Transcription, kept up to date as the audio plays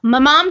My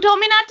mom told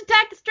me not to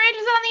talk to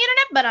strangers on the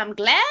internet, but I'm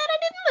glad I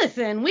didn't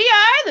listen. We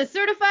are the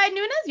Certified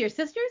Nunas, your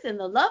sisters in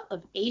the love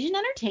of Asian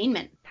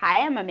entertainment.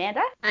 Hi, I'm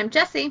Amanda. I'm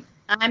Jessie.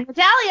 I'm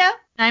Natalia.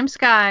 I'm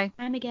Sky.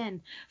 I'm again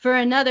for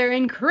another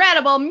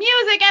incredible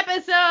music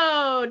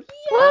episode.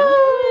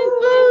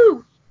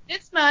 Woo!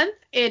 This month,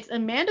 it's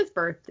Amanda's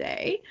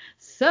birthday,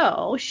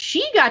 so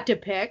she got to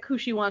pick who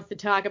she wants to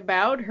talk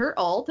about, her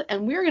alt,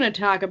 and we're going to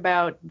talk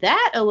about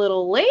that a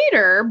little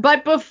later.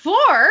 But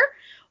before,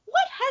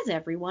 what has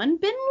everyone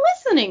been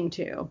listening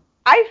to?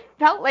 I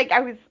felt like I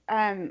was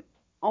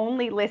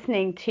only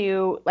listening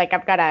to, like,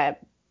 I've got a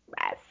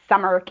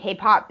summer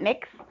K-pop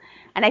mix,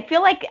 and I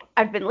feel like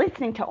I've been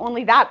listening to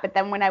only that, but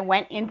then when I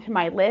went into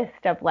my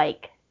list of,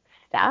 like,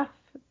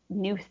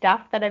 new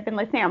stuff that I've been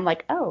listening, I'm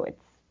like, oh,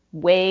 it's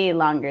way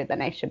longer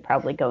than I should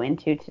probably go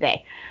into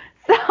today.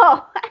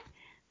 So,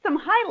 some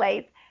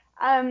highlights.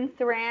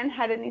 Saran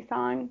had a new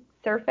song,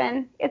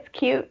 Surfin'. It's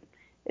cute.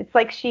 It's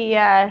like she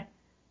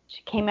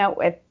came out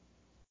with,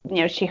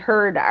 she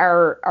heard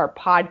our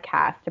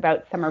podcast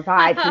about summer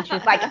vibes, and she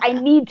was like, I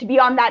need to be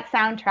on that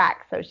soundtrack.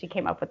 So she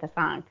came up with a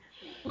song.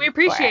 We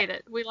appreciate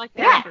it. We like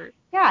the effort.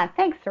 Yeah,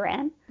 thanks,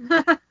 Saran.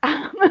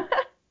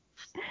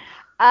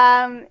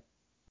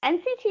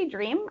 NCT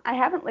Dream, I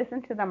haven't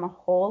listened to them a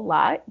whole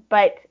lot,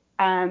 but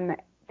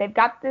they've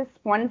got this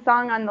one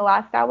song on the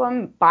last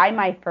album, By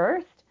My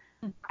First.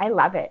 I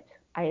love it.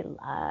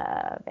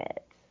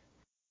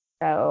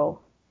 So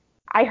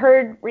I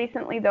heard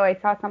recently, though, I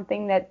saw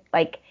something that,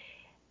 like,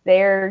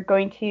 they're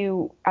going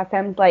to,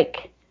 SM's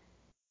like,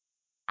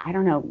 I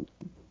don't know,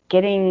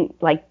 getting,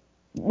 like,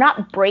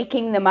 not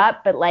breaking them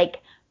up, but, like,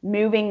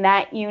 moving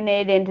that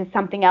unit into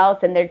something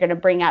else, and they're going to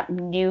bring up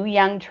new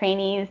young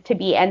trainees to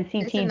be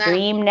NCT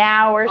Dream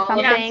now or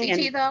something.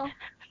 NCT, though?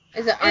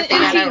 Aren't they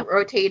kind of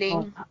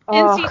rotating?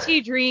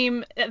 NCT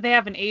Dream, they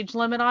have an age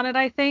limit on it,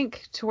 I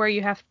think, to where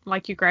you have,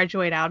 like, you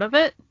graduate out of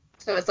it.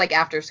 So it's like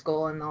after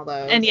school and all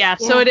those. And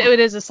so it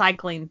is a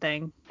cycling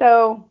thing.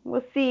 So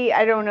we'll see.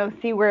 I don't know.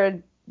 See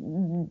where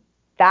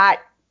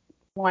that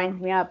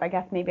winds me up. I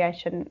guess maybe I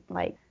shouldn't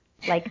like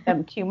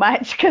them too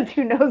much, because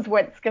who knows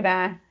what's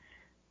going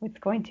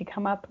to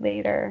come up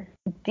later.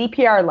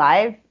 DPR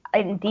Live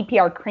and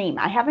DPR Cream.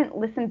 I haven't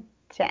listened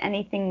to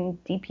anything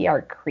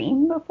DPR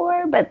Cream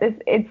before, but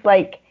it's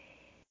like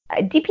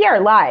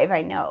DPR Live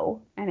I know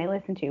and I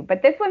listen to,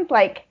 but this one's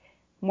like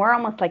more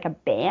almost like a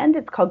band.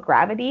 It's called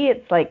Gravity.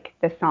 It's like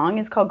the song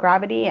is called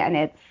Gravity,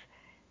 and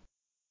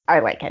I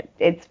like it.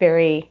 It's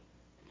very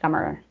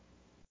summer.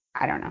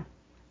 I don't know.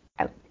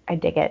 I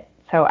dig it.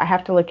 So I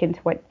have to look into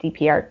what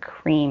DPR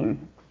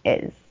Cream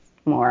is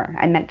more.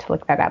 I meant to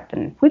look that up,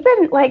 and we've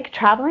been like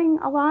traveling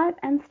a lot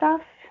and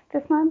stuff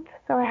this month,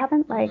 so I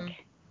haven't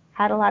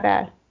had a lot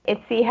of.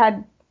 ITZY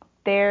had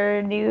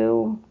their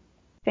new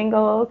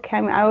single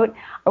come out.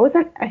 I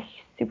wasn't a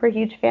super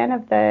huge fan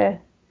of the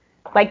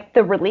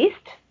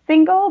released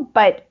single,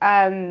 but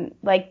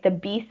like the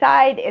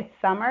B-side, It's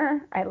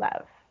Summer, I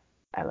love.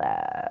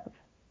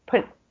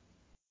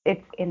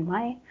 It's in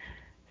my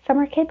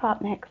summer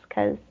K-pop mix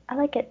because I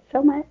like it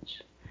so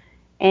much.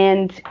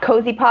 And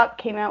Cozy Pop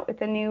came out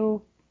with a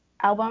new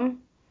album,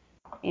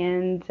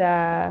 and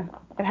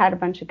it had a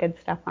bunch of good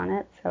stuff on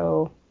it.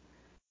 So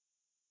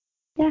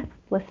yeah,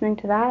 listening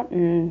to that.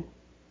 And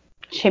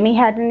Shimmy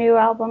had a new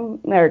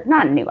album, or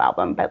not a new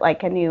album, but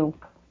like a new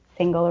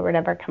single or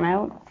whatever come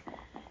out.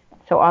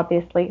 So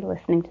obviously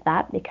listening to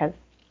that because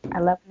I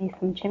love me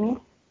some Shimmy.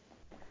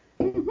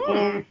 Mm-hmm.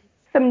 And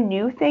some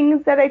new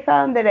things that I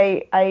found that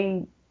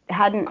I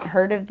hadn't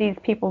heard of these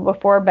people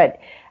before, but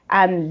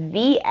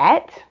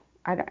Viet,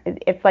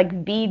 it's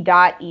like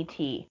V.et.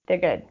 They're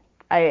good.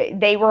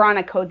 They were on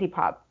a Cozy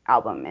Pop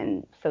album,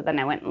 and so then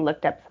I went and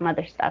looked up some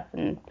other stuff,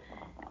 and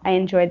I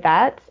enjoyed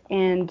that.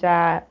 And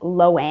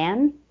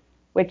Loanne,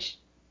 which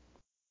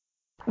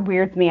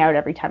weirds me out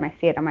every time I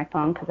see it on my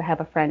phone because I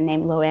have a friend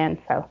named Loanne.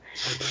 So,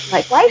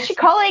 like, why is she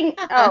calling?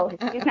 Oh,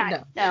 she's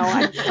not.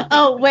 No.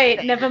 Oh,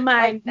 wait. Never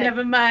mind. Yeah.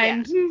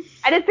 And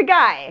it's a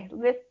guy.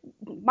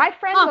 My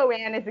friend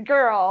Loanne is a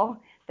girl.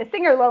 The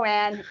singer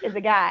Loanne is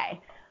a guy.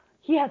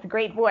 He has a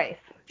great voice.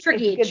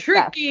 Tricky.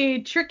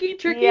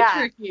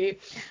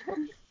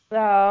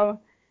 So,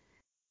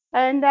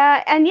 and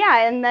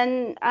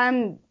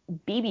then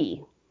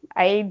BB.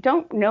 I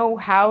don't know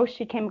how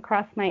she came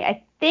across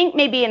I think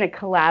maybe in a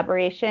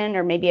collaboration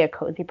or maybe a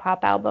Cozy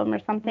Pop album or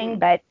something,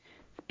 but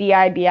it's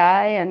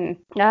B.I.B.I. and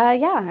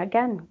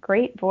again,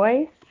 great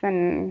voice.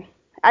 And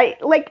I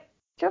like,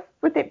 just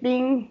with it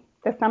being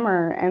the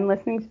summer and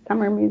listening to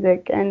summer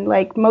music, and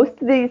like most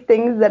of these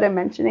things that I'm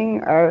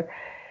mentioning are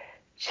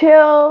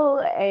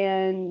chill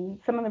and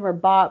some of them are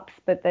bops,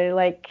 but they're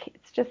like,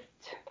 it's just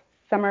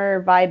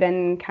summer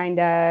vibing kind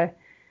of,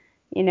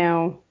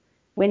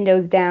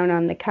 windows down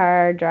on the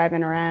car,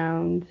 driving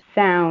around,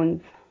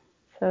 sounds.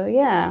 So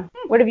yeah.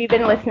 What have you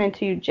been listening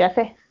to,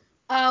 Jessie?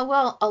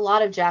 Well, a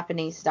lot of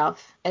Japanese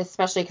stuff,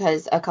 especially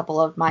because a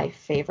couple of my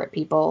favorite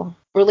people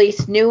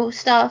released new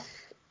stuff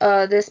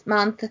this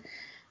month.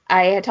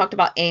 I had talked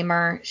about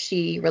Aimer.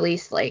 She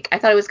released, I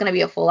thought it was going to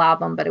be a full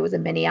album, but it was a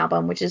mini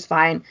album, which is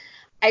fine.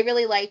 I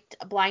really liked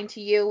Blind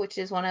to You, which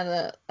is one of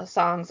the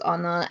songs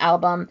on the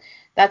album.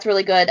 That's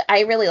really good.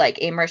 I really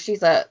like Amber.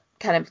 She's a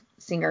kind of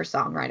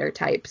singer-songwriter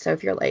type. So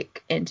if you're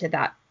like into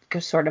that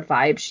sort of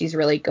vibe, she's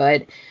really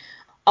good.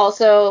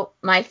 Also,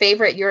 my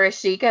favorite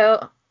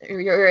Yorushika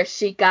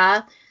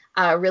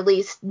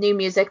released new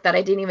music that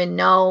I didn't even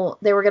know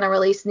they were going to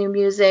release new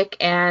music.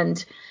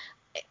 And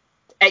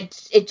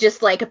it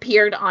just like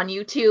appeared on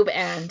YouTube,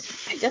 and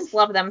I just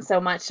love them so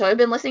much. So I've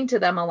been listening to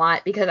them a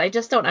lot because I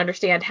just don't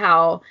understand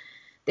how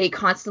they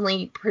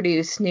constantly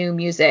produce new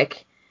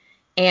music,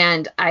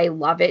 and I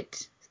love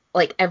it.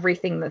 Like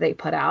everything that they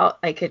put out,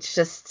 like it's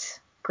just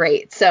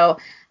great. So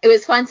it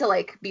was fun to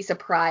like be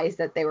surprised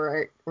that they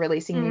were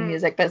releasing new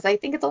music, but I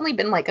think it's only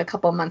been like a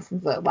couple months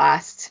since the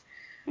last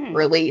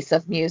release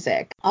of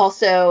music.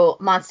 Also,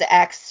 Monsta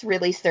X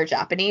released their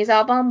Japanese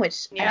album,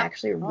 which I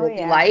actually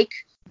really like.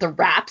 The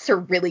raps are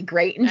really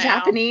great in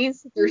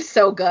Japanese. They're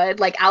so good.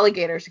 Like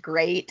Alligator's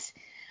great.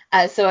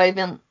 So I've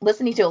been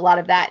listening to a lot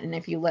of that. And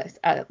if you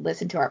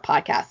listened to our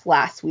podcast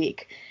last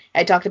week,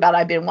 I talked about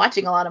I've been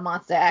watching a lot of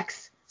Monsta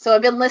X. So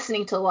I've been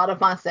listening to a lot of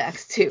Monsta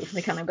X too.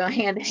 They kind of go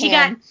hand in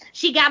hand.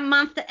 She got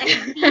Monsta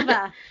X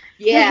fever.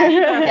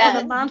 Yeah.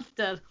 The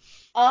monster.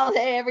 All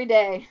day, every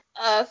day.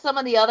 Some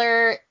of the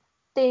other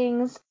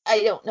things,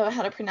 I don't know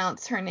how to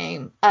pronounce her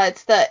name.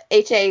 It's the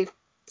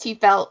H.A.T.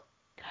 Felt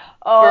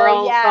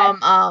girl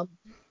from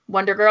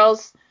Wonder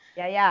Girls.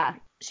 Yeah.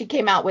 She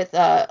came out with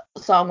a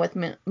song with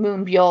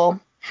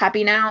Moonbyul,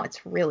 Happy Now.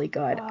 It's really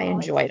good. I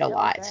enjoyed it a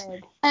lot.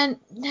 Good. And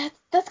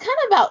that's kind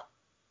of about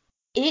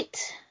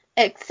it,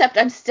 except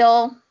I'm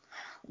still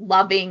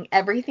loving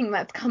everything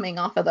that's coming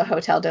off of the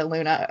Hotel de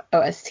Luna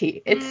OST.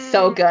 It's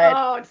so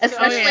good.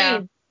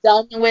 Especially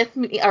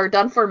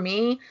Done For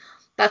Me.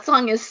 That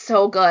song is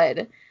so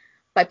good.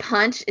 By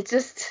Punch, it's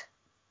just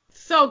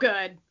so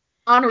good.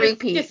 On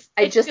repeat.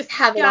 I just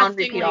have it on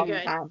repeat all the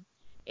time.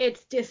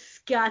 It's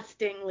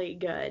disgustingly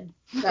good.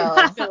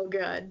 So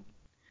good.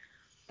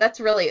 That's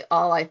really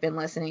all I've been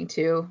listening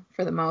to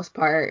for the most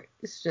part.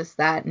 It's just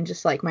that and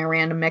just like my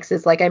random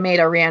mixes. Like I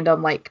made a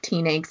random like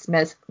teenage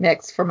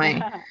mix for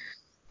my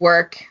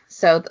work.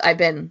 So I've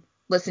been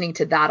listening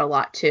to that a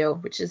lot too,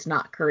 which is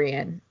not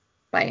Korean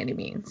by any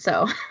means.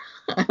 So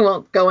I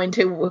won't go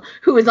into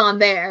who is on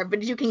there,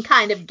 but you can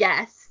kind of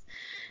guess.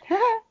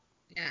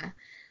 Yeah.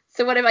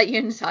 So what about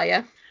you,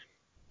 Natalia?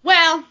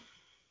 Well,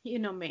 you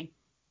know me.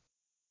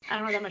 I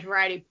don't have that much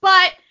variety.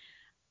 But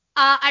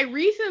I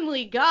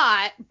recently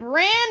got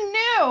brand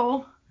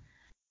new.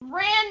 We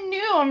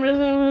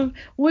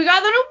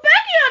got the new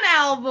Baekhyun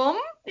album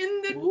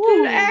in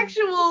the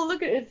actual.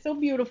 Look at it, it's so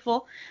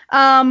beautiful.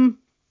 So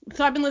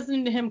I've been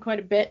listening to him quite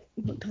a bit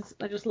because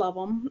I just love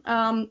him.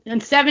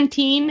 And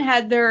 17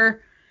 had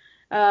their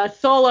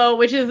solo,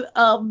 which is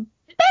a banger.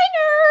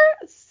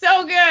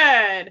 So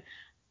good.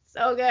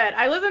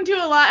 I listened to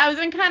a lot. I was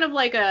in kind of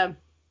like a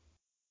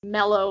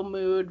mellow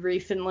mood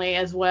recently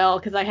as well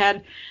because I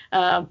had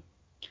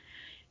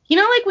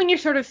like when you're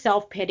sort of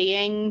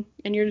self-pitying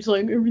and you're just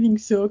like everything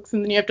sucks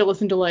and then you have to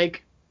listen to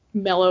like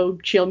mellow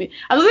chill music.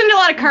 I was listening to a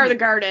lot of Car the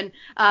Garden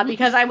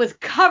because I was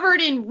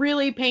covered in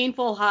really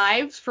painful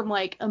hives from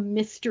like a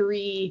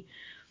mystery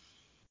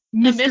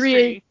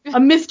allergic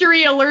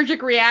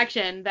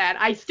reaction that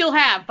I still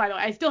have, by the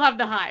way. I still have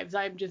the hives.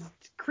 I'm just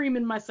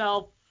creaming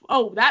myself.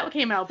 Oh, that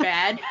came out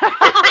bad.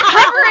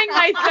 Covering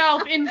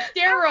myself in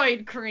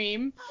steroid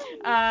cream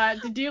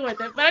to deal with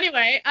it. But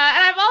anyway,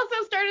 and I've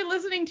also started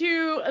listening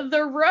to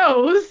The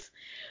Rose.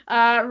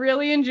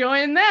 Really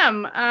enjoying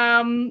them.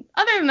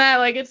 Other than that,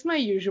 like, it's my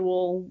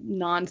usual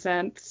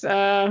nonsense.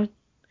 A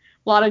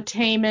lot of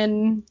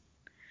Taemin,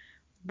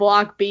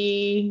 Block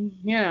B,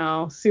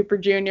 Super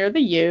Junior, the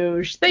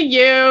huge.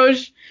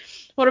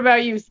 What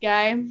about you,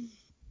 Sky?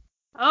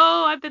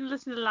 Oh, I've been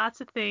listening to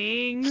lots of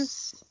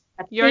things.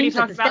 You already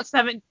talked about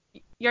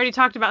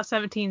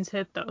 17's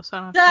hit though, so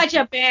I don't have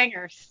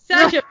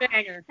Such a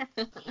banger.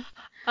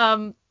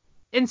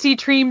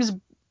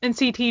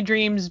 NCT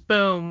Dreams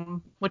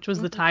Boom, which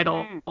was the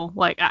title.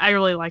 Like I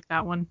really like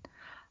that one.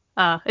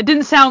 It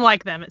didn't sound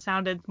like them. It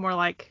sounded more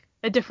like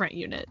a different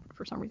unit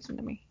for some reason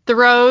to me. The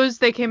Rose,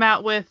 they came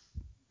out with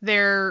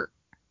their,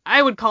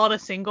 I would call it a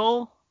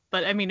single,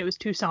 but I mean it was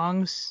 2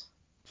 songs.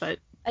 But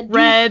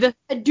Red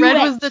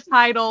was the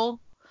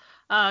title.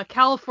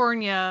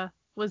 California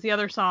was the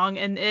other song,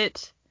 and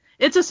it's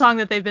a song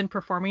that they've been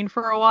performing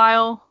for a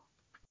while,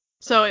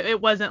 so it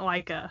wasn't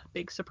like a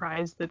big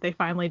surprise that they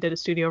finally did a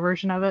studio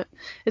version of it.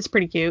 It's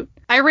pretty cute.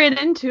 I ran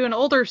into an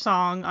older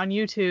song on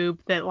YouTube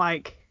that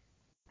like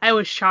I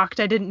was shocked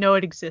I didn't know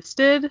it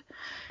existed.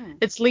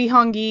 It's Lee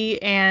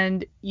Hong-gi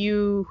and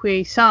Yoo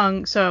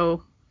Hui-sung,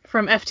 so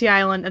from FT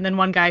Island, and then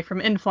one guy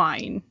from In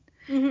Flying.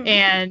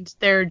 And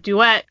their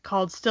duet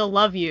called Still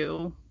Love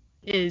You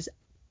is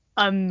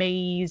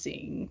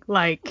amazing.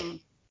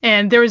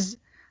 And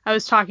I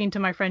was talking to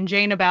my friend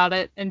Jane about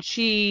it, and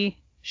she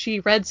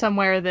read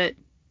somewhere that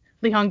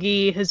Lee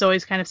Hong-gi has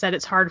always kind of said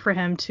it's hard for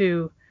him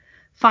to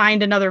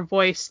find another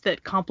voice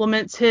that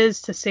complements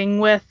his to sing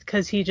with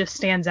because he just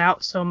stands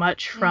out so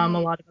much from a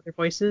lot of other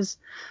voices.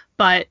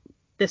 But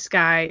this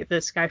guy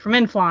from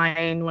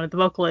Inflying, one of the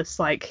vocalists,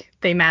 like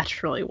they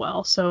matched really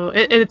well. So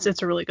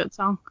it's a really good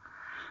song.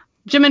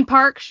 Jimin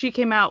Park, she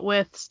came out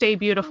with Stay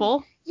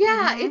Beautiful.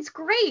 Yeah, it's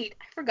great.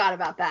 I forgot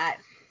about that.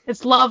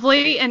 It's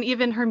lovely, and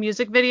even her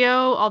music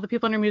video, all the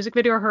people in her music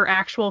video are her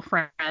actual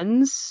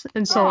friends,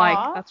 and so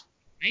like that's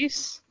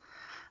nice.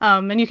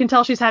 And you can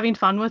tell she's having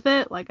fun with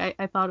it. Like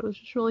I thought it was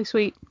just really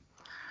sweet.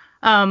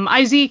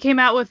 IZ came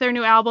out with their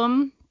new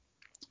album,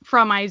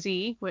 From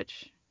IZ,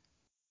 which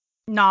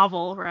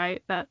novel,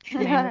 right? That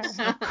name is.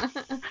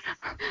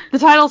 The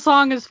title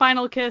song is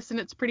Final Kiss, and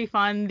it's pretty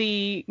fun.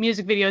 The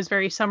music video is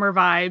very summer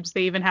vibes.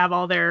 They even have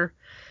all their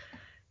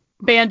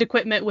band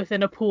equipment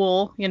within a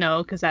pool, you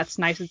know, because that's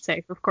nice and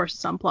safe. Of course,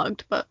 it's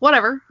unplugged, but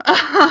whatever.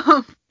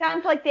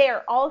 Sounds like they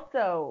are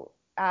also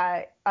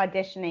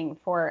auditioning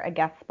for a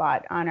guest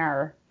spot on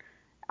our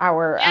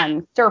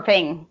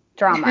surfing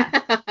drama.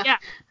 Yeah.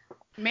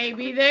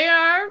 Maybe they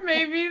are.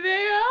 Maybe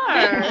they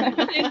are.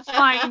 It's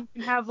fine. You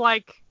can have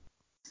like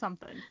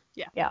something.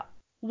 Yeah. Yeah.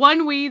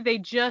 OneWe, they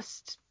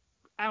just,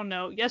 I don't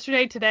know,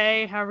 yesterday,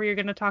 today, however you're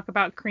going to talk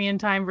about Korean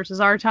time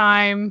versus our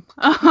time,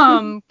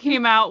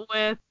 came out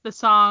with the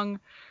song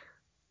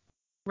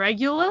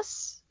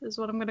Regulus, is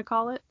what I'm going to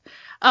call it.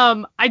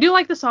 I do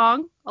like the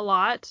song a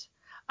lot.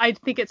 I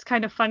think it's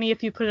kind of funny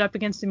if you put it up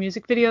against a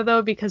music video,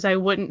 though, because I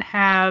wouldn't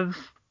have...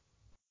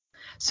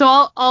 So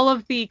all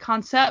of the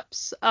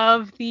concepts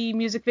of the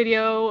music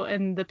video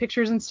and the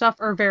pictures and stuff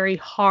are very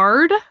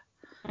hard.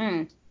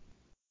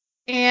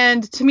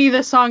 And to me,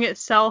 the song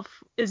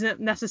itself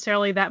isn't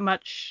necessarily that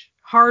much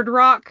hard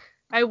rock.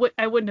 I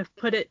wouldn't have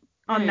put it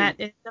on that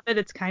end of it.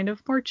 It's kind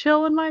of more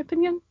chill, in my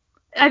opinion.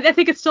 I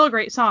think it's still a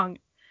great song.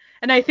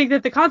 And I think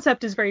that the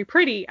concept is very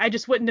pretty. I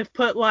just wouldn't have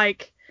put,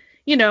 like,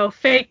 you know,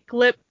 fake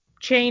lip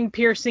chain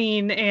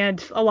piercing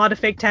and a lot of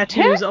fake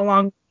tattoos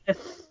along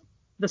with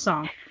the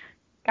song.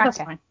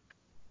 Gotcha.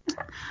 That's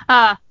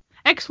fine.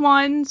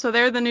 X1, so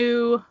they're the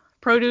new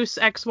Produce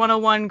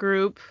X101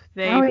 group.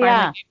 They finally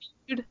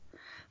debuted.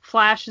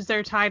 Flash is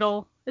their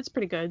title. It's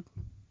pretty good.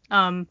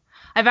 I've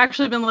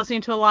actually been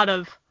listening to a lot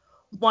of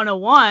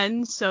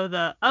 101, so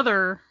the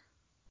other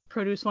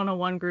Produce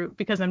 101 group,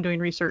 because I'm doing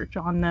research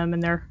on them,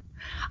 and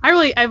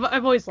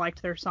I've always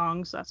liked their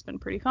songs, so that's been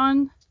pretty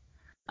fun.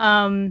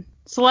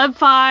 Celeb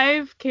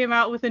 5 came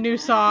out with a new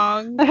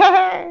song.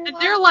 And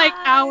they're like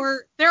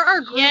there are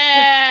groups.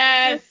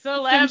 Yes,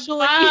 Celeb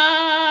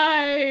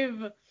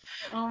 5.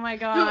 Oh my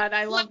god,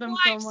 I love them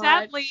so much.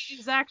 Sadly,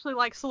 is actually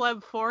like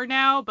Celeb 4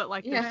 now, but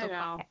like they're still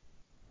fun.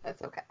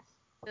 That's okay.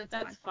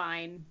 That's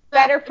fine.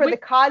 Better for the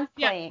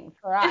cosplaying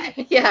for us.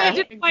 Yeah, I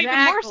did play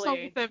even more so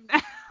with them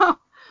now.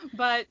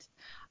 But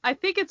I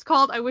think it's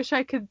called I Wish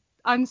I Could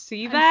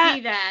Unsee That.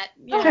 Unsee That.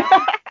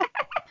 Yeah.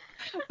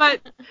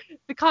 But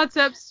the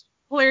concept's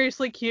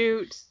hilariously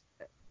cute.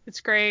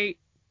 It's great.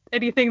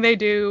 Anything they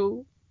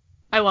do,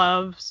 I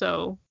love.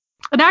 So,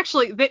 and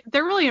actually,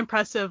 they're really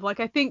impressive.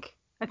 Like I think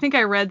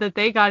I read that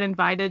they got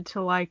invited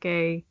to like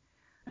a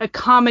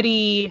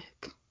comedy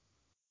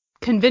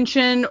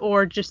convention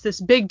or just this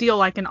big deal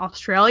like in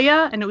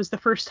Australia, and it was the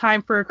first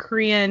time for a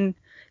Korean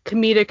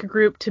comedic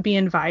group to be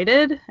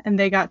invited, and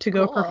they got to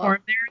go perform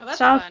there and that's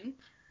stuff. Fun.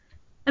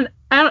 And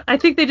I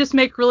think they just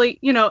make really,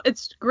 you know,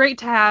 it's great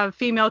to have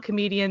female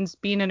comedians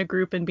being in a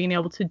group and being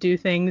able to do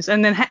things.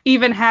 And then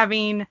even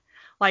having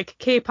like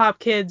K-pop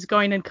kids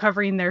going and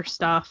covering their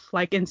stuff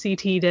like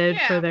NCT did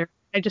for their,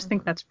 I just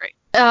think that's great.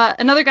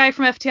 Another guy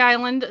from FT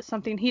Island,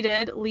 something he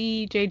did,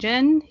 Lee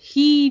Jae-jin,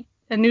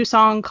 a new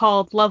song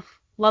called Love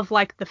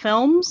Like the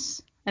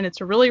Films. And it's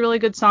a really, really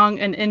good song.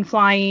 And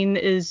Inflying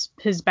is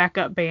his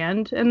backup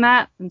band in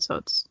that. And so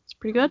it's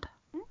pretty good.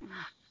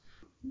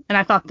 And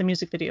I thought the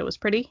music video was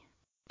pretty.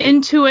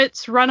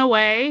 Intuit's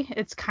Runaway,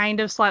 it's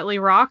kind of slightly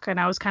rock, and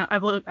I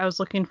was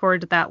looking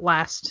forward to that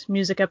last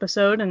music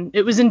episode, and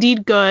it was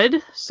indeed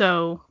good,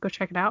 so go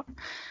check it out.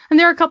 And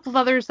there are a couple of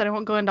others that I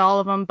won't go into all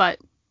of them, but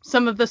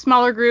some of the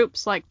smaller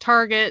groups like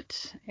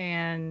Target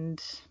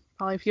and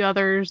probably a few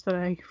others that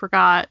I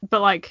forgot, but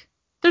like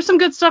there's some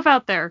good stuff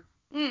out there.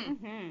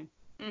 And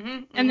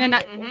then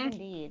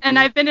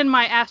I've been in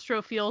my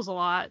Astro Feels a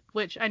lot,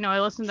 which I know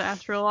I listen to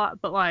Astro a lot,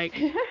 but like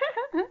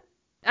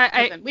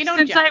we don't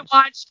since judge. I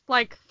watched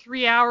like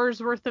 3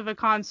 hours worth of a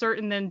concert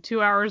and then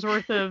 2 hours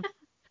worth of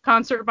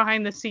concert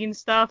behind the scenes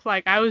stuff,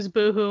 like I was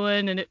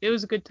boohooing, and it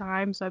was a good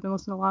time, so I've been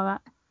listening to a lot of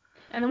that.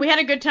 And then we had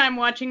a good time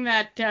watching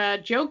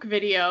that joke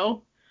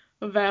video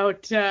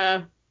about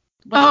the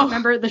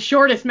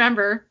shortest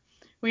member.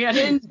 We had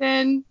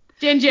Jin.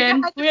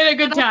 We had a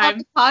good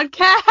time.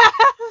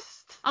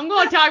 Podcast. I'm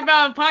going to talk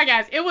about a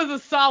podcast. It was a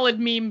solid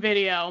meme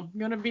video.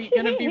 Gonna be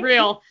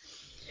real.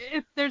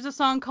 There's a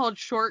song called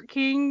Short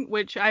King,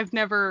 which I've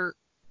never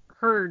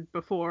heard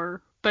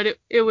before, but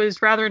it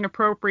was rather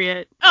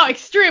inappropriate. Oh,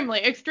 extremely.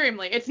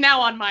 It's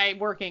now on my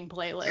working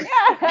playlist.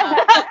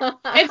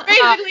 It's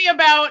basically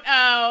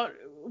about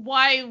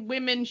why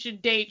women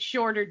should date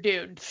shorter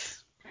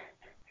dudes.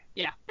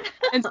 Yeah.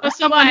 And so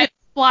someone had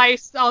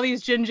spliced all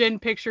these Jin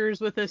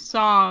pictures with this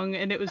song,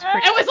 and it was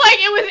pretty...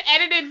 It was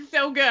edited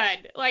so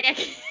good. Like,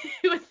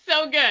 it was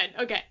so good.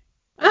 Okay.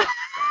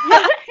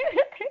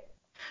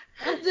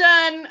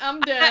 I'm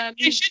done.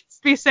 I should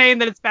be saying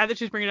that it's bad that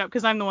she's bringing it up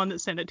because I'm the one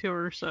that sent it to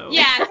her. So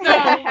Yeah,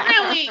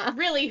 so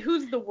really,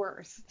 who's the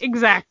worst?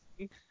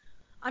 exactly.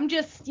 I'm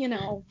just,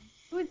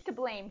 Who's to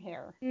blame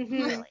here? Mhm.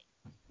 Really?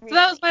 So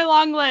that was my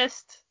long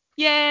list.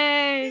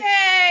 Yay!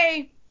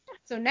 Yay!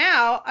 So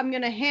now I'm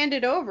going to hand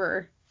it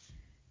over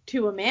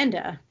to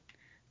Amanda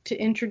to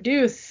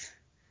introduce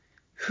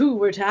who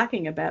we're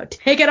talking about.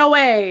 Take it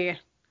away.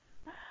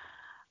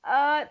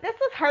 This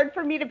was hard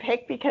for me to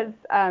pick because,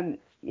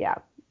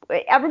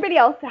 everybody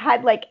else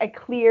had like a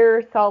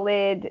clear,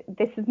 solid,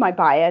 this is my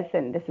bias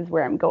and this is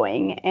where I'm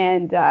going.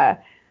 And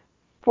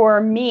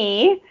for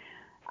me,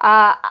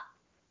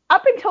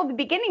 up until the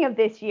beginning of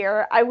this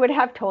year, I would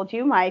have told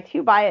you my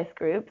two bias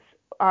groups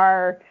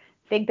are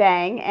Big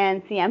Bang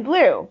and CN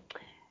Blue.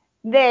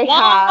 They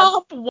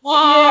have come,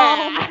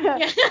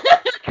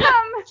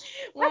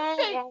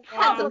 let's say,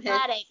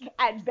 problematic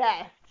at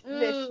best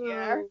this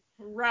year.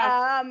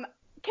 Rough.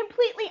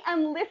 Completely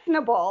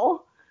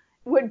unlistenable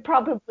would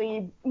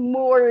probably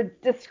more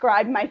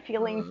describe my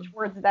feelings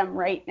towards them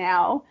right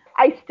now.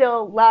 I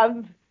still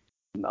love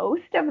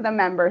most of the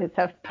members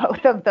of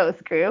both of those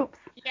groups.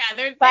 Yeah,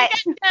 they got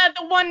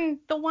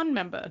the one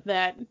member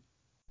that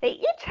they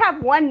each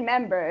have one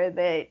member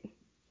that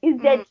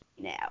is dead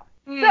now.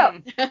 So,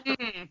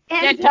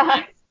 and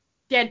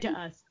dead to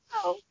us.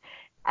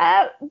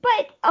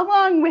 But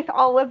along with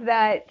all of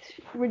that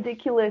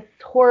ridiculous,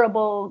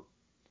 horrible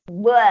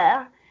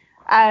blah,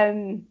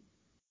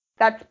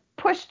 that's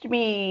pushed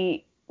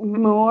me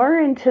more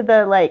into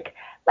the like,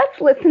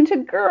 let's listen to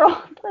girls,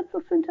 let's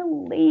listen to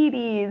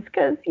ladies,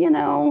 because,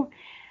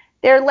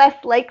 they're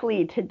less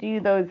likely to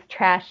do those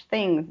trash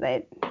things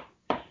that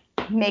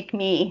make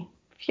me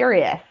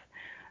furious.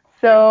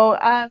 So,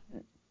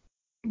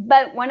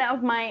 but one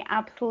of my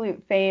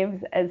absolute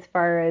faves as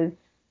far as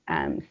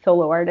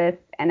solo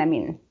artists, and I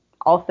mean,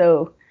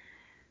 also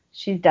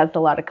she does a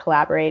lot of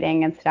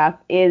collaborating and stuff,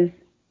 is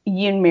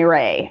Yoon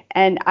Mi-rae.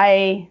 And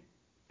I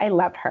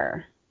love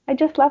her. I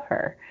just love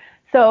her.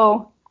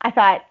 So I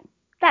thought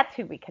that's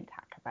who we could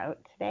talk about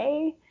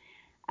today,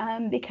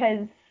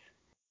 because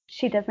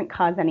she doesn't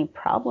cause any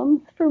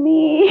problems for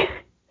me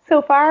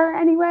so far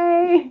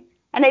anyway.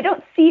 And I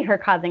don't see her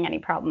causing any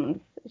problems.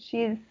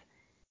 She's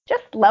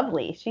just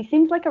lovely. She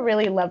seems like a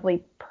really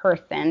lovely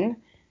person.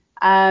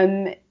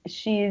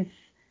 She's,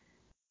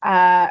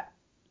 let's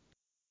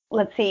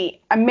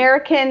see,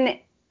 American.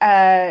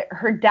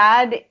 Her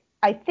dad,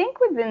 I think,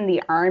 was in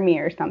the army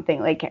or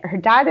something. Like, her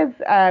dad is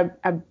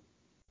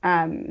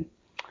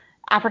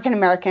African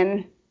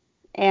American,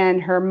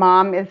 and her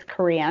mom is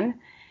Korean.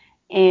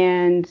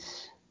 And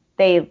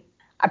they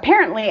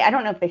apparently, I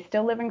don't know if they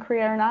still live in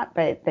Korea or not,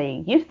 but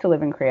they used to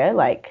live in Korea,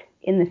 like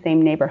in the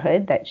same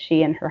neighborhood that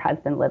she and her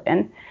husband live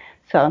in.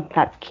 So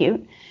that's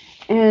cute.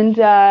 And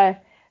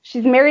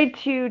she's married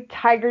to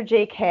Tiger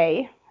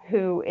JK,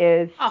 who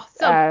is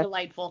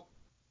delightful.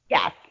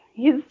 Yes,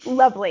 he's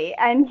lovely,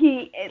 and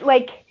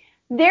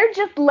they're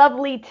just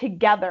lovely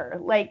together.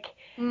 Like,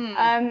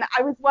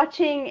 I was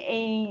watching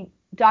a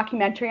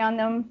documentary on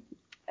them,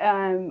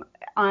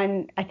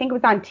 I think it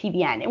was on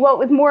TVN. Well, it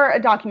was more a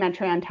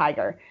documentary on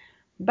Tiger,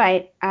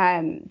 but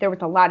there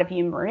was a lot of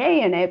Yoon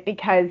Mi-rae in it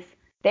because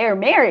they're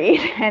married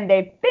and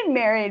they've been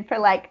married for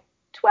like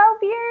 12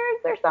 years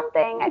or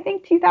something. I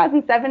think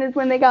 2007 is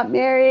when they got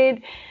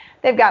married.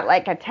 They've got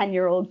like a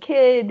 10-year-old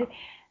kid.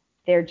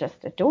 They're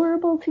just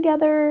adorable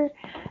together.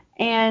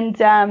 And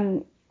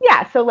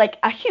so like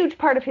a huge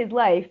part of his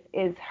life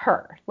is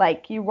her.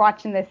 Like, you're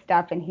watching this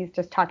stuff and he's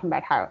just talking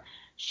about how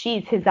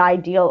she's his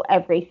ideal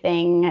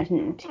everything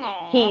and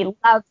he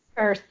loves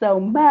her so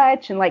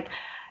much. And like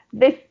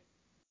this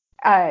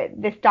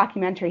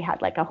documentary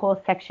had like a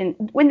whole section.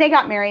 When they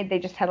got married, they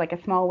just had like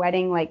a small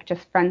wedding, like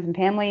just friends and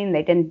family, and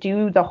they didn't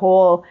do the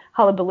whole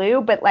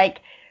hullabaloo. But like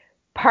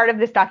part of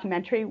this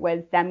documentary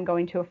was them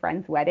going to a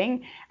friend's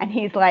wedding, and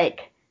he's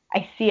like,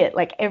 I see it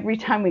like every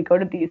time we go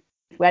to these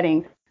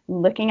weddings,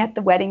 looking at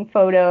the wedding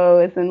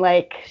photos, and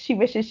like she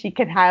wishes she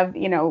could have,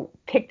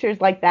 pictures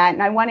like that,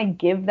 and I want to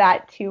give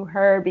that to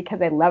her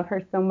because I love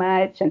her so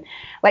much. And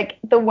like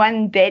the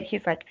one bit,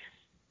 he's like,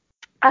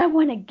 I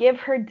want to give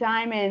her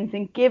diamonds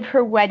and give her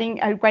a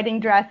wedding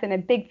dress and a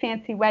big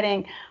fancy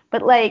wedding,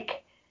 but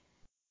like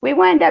we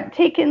wind up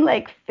taking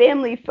like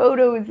family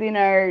photos in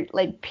our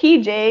like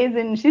PJs,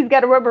 and she's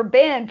got a rubber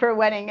band for a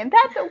wedding, and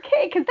that's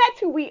okay because that's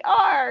who we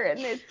are. And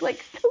it's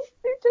like,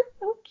 they're just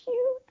so cute.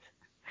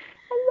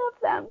 I love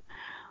them.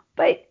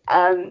 But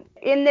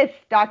in this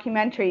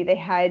documentary, they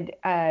had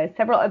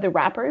several other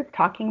rappers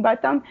talking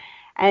about them,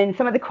 and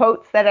some of the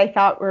quotes that I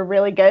thought were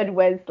really good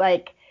was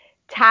like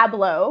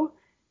Tablo,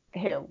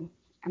 who,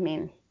 I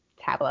mean,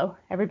 Tablo,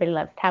 everybody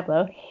loves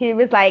Tablo. He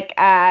was like,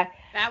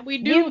 that we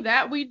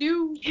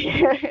do.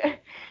 He's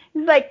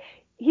like,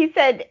 he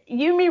said,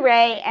 Yoon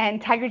Mi-rae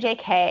and Tiger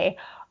JK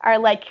are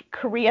like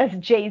Korea's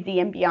Jay-Z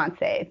and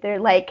Beyonce. They're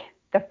like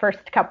the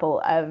first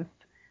couple of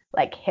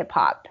like hip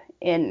hop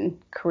in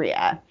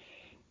Korea.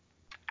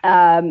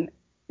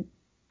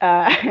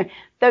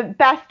 The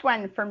best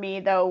one for me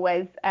though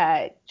was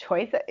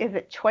Choiza. Is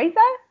it Choiza?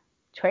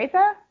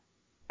 Choiza?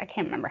 I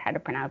can't remember how to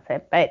pronounce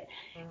it, but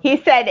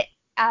he said,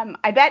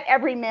 I bet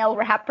every male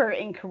rapper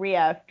in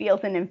Korea feels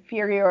an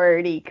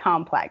inferiority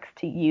complex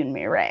to Yoon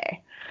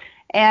Mi-rae.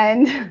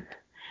 And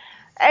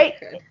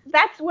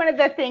that's one of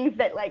the things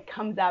that like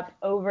comes up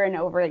over and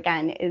over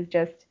again is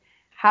just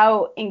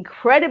how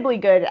incredibly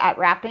good at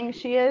rapping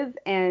she is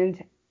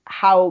and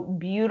how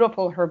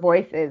beautiful her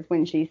voice is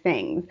when she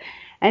sings.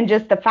 And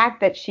just the fact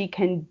that she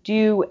can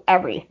do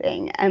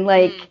everything. And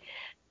like,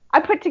 I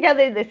put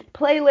together this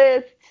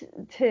playlist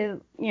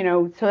to,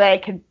 so that I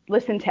could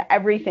listen to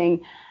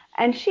everything.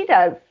 And she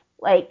does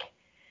like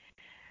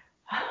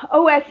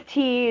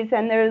OSTs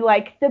and they're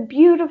like the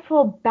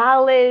beautiful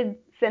ballads.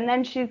 And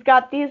then she's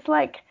got these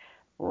like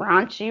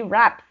raunchy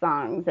rap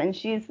songs. And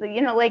she's,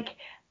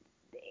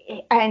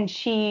 and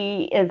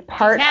she is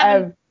part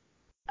of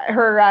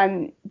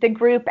her, the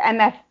group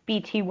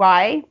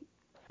MFBTY,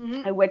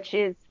 which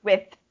is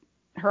with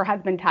her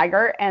husband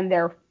Tiger and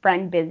their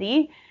friend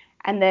Busy.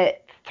 And the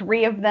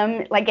three of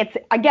them, like it's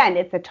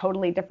a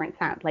totally different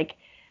sound. Like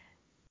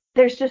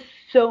there's just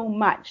so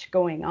much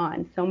going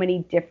on, so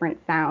many different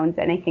sounds.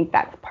 And I think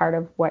that's part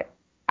of what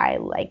I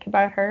like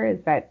about her is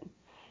that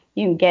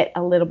you can get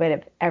a little bit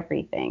of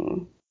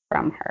everything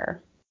from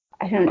her.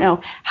 I don't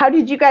know. How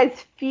did you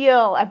guys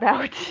feel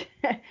about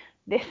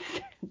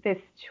this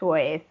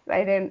choice?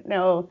 I didn't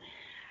know.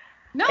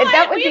 No,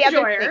 we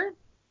enjoy her.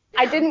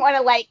 I didn't want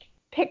to like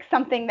pick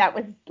something that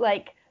was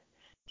like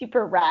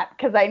super rap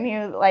because I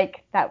knew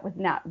like that was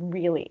not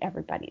really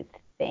everybody's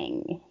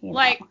thing.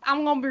 Like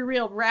I'm gonna be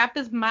real, rap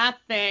is my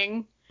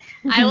thing.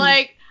 I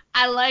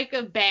like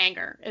a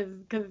banger,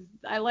 because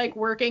I like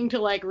working to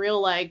like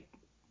real like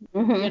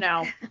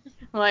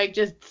like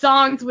just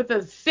songs with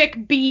a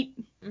sick beat.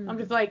 I'm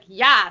just like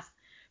yes,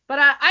 but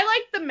I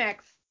liked the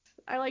mix.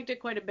 I liked it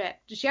quite a bit.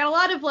 She had a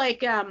lot of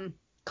like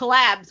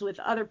collabs with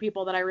other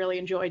people that I really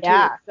enjoyed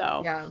too.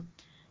 So yeah.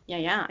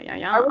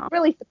 I was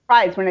really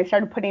surprised when I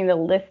started putting the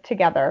list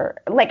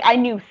together. Like I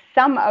knew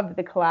some of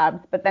the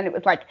collabs, but then it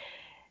was like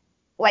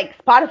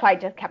Spotify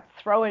just kept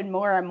throwing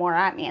more and more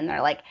at me, and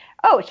they're like,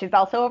 oh, she's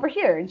also over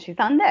here, and she's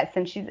on this,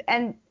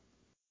 and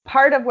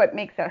part of what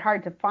makes it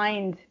hard to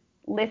find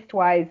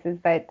list-wise is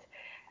that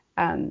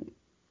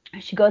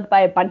she goes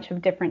by a bunch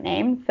of different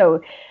names.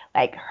 So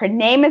like her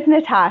name is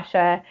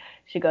Natasha.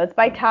 She goes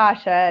by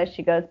Tasha.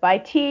 She goes by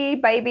T,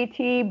 Baby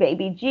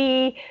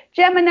G,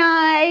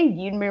 Gemini,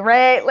 Yoon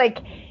Mi-rae. Like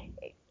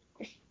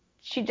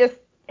she just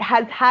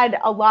has had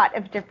a lot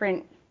of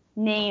different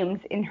names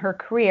in her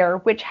career,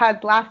 which has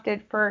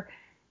lasted for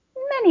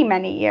many,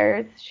 many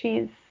years.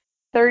 She's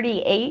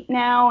 38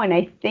 now, and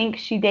I think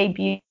she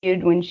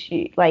debuted when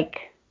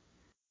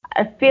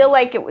I feel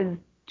like it was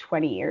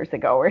 20 years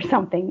ago or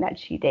something that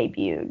she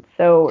debuted.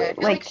 So yeah, I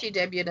feel like she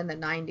debuted in the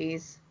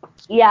 90s.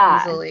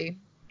 Yeah. Easily.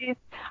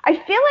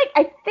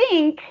 I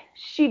think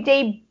she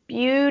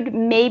debuted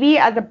maybe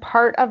as a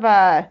part of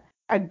a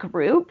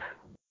group.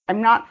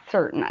 I'm not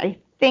certain. I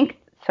think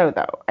so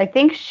though. I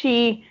think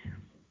she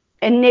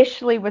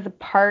initially was a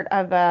part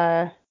of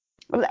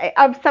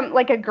some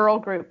like a girl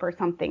group or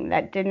something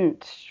that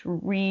didn't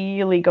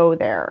really go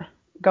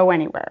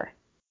anywhere.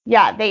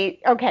 Yeah,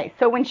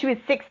 so when she was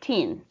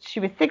 16,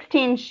 she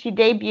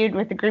debuted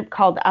with a group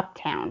called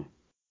Uptown.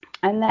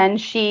 And then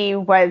she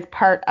was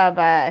part of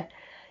a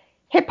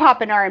hip hop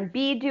and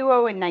R&B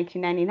duo in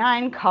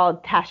 1999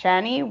 called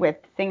Tashani with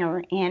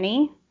singer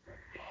Annie.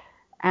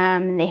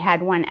 They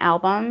had one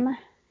album,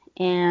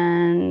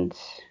 and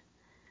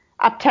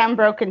Uptown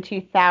broke in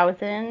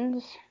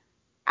 2000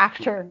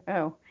 after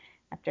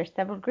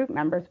several group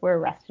members were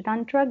arrested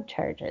on drug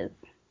charges.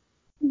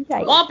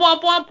 Yikes. Womp,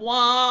 womp,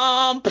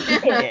 womp,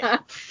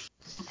 womp.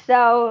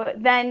 So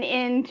then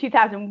in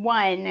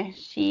 2001,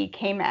 she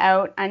came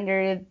out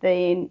under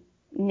the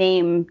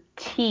name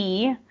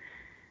T,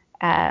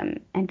 and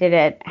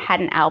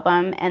had an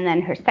album. And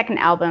then her second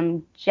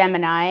album,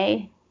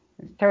 Gemini,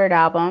 third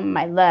album,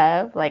 My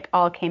Love, like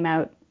all came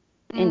out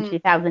in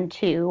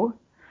 2002.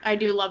 I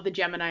do love the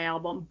Gemini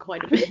album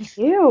quite a bit. Me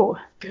too.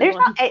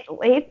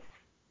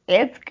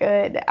 It's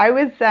good. I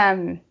was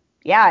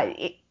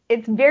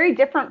it's very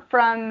different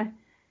from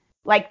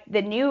like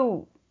the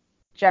new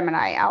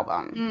Gemini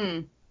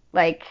album.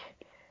 Like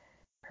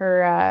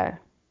her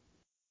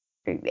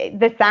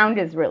the sound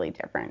is really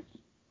different,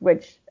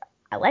 which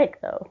I like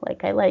though.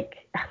 Like I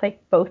like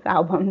both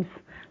albums.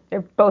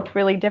 They're both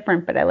really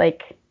different, but I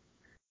like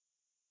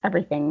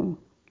everything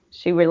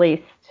she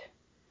released.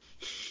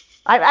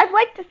 I've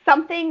liked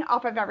something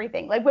off of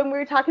everything. Like when we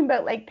were talking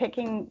about like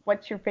picking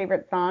what's your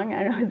favorite song,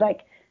 and I was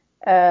like,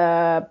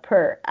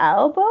 per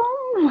album?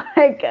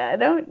 Like, I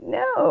don't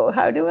know.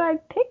 How do I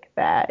pick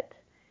that?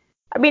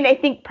 I mean, I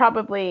think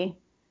probably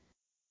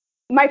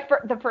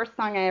the first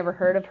song I ever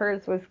heard of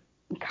hers was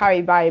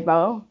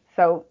Kaibaibo.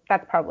 So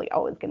that's probably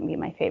always going to be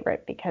my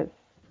favorite because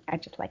I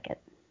just like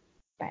it.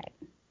 But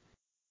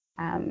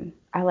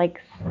I like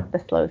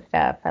the slow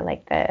stuff. I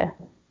like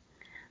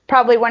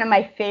probably one of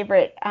my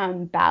favorite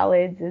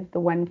ballads is the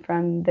one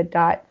from the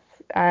Dots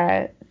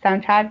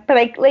soundtrack, but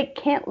I like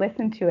can't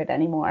listen to it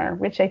anymore,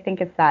 which I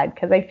think is sad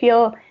because I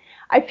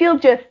feel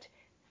just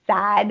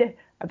sad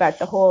about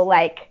the whole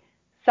like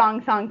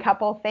song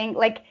couple thing.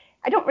 Like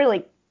I don't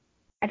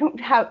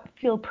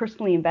feel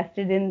personally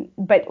invested in,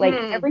 but like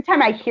every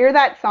time I hear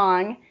that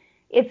song,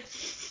 it's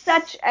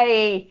such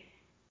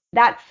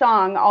that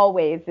song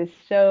always is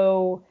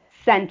so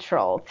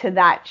central to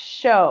that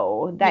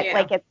show that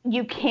like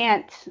you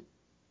kind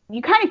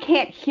of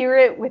can't hear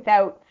it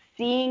without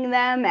seeing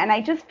them, and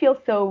I just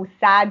feel so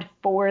sad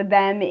for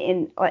them.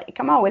 In like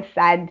I'm always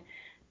sad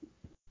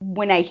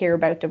when I hear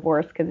about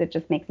divorce because it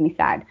just makes me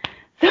sad.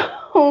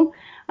 So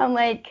I'm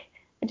like,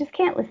 I just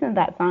can't listen to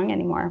that song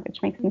anymore,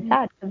 which makes me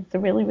sad because it's a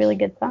really, really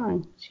good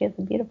song. She has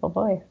a beautiful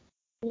voice.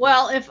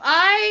 Well, if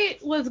I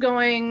was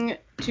going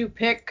to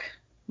pick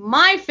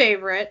my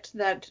favorite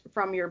that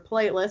from your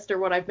playlist or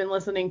what I've been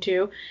listening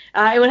to,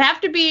 it would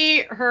have to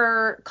be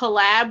her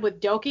collab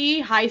with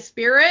Doki, High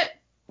Spirit.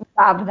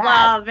 Love that.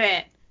 Love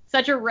it.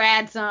 Such a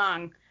rad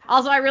song.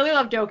 Also, I really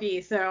love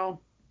Doki, so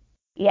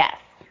yes.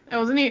 It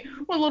was a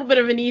little bit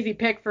of an easy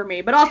pick for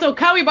me. But also,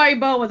 Kawi Bai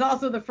Bo was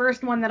also the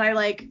first one that I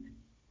like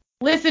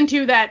listened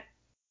to that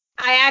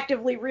I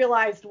actively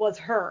realized was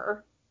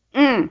her.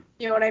 You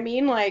know what I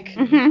mean? Like,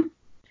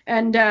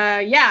 and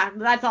yeah,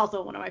 that's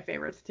also one of my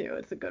favorites too.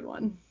 It's a good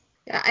one.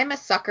 Yeah, I'm a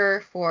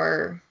sucker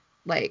for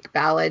like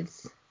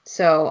ballads,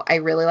 so I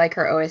really like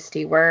her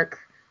OST work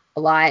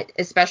a lot,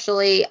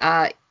 especially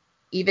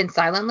Even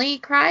Silently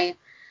Cry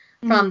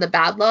from the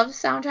Bad Love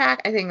soundtrack.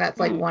 I think that's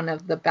like one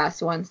of the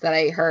best ones that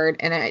I heard,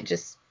 and it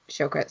just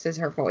showcases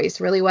her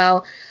voice really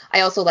well.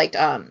 I also liked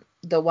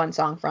the one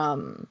song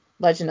from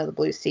Legend of the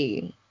Blue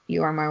Sea,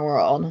 You Are My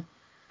World.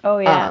 Oh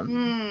yeah.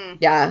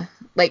 Yeah,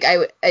 like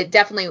I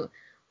definitely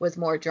was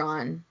more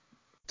drawn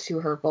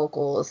to her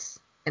vocals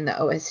in the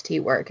OST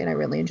work, and I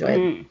really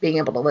enjoyed being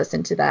able to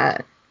listen to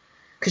that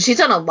because she's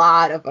done a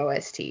lot of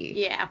OST.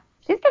 Yeah,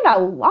 she's done a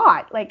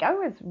lot. Like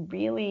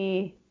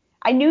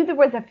I knew there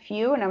was a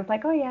few, and I was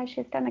like, oh yeah,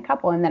 she's done a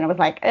couple, and then I was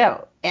like,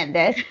 oh, and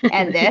this,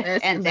 and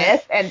this, and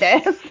this, and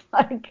this,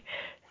 like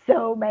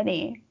so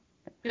many.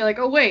 You're like,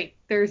 oh wait,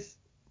 there's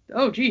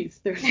so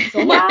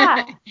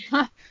much.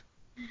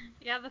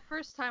 Yeah, the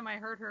first time I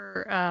heard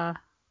her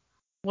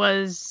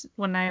was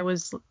when I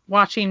was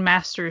watching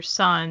Master's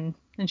Son,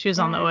 and she was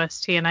on the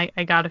OST, and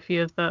I got a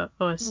few of the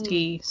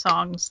OST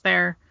songs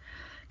there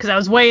because I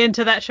was way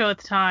into that show at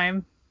the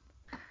time.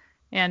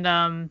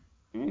 And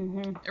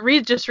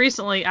just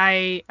recently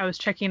I was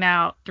checking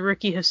out the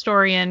Rookie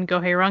Historian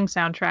Gohei Rung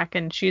soundtrack,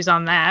 and she's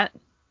on that.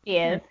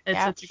 Yes,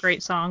 it's a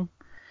great song.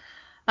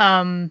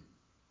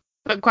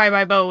 But Kwai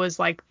Bai Bo was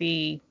like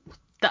the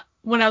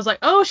when I was like,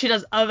 oh, she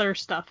does other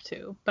stuff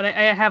too. But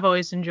I have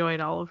always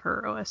enjoyed all of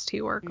her OST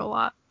work a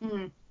lot.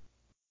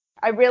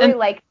 I really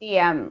like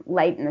the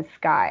Light in the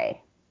Sky.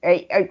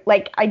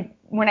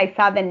 When I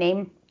saw the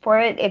name for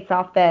it, it's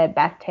off the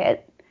Best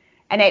Hit,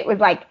 and it was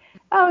like,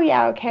 oh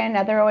yeah, okay,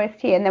 another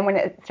OST. And then when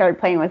it started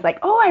playing, it was like,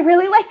 oh, I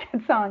really like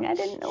that song. I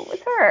didn't know it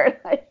was her.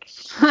 Like,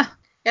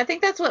 I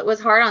think that's what was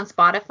hard on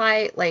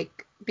Spotify,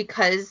 like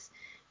because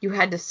you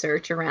had to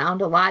search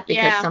around a lot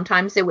because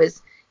sometimes it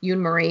was Yoon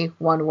Marie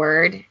one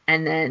word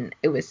and then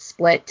it was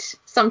split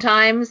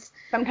sometimes.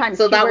 Sometimes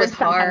so that words, was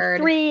hard.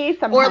 Three,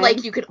 sometimes. Or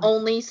like you could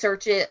only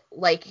search it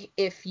like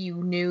if you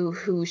knew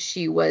who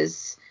she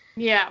was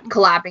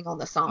collabing on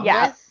the song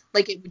with.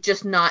 Like it would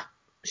just not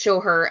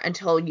show her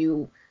until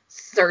you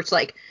search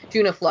like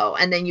Juna Flow,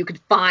 and then you could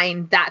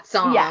find that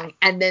song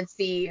and then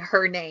see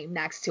her name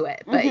next to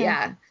it. But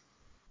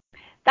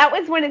that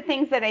was one of the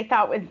things that I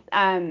thought was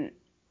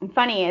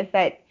funny is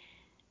that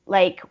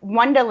like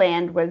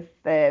Wonderland was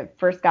the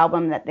first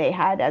album that they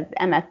had as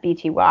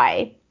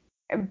MFBTY,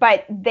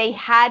 but they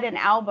had an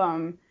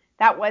album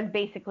that was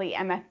basically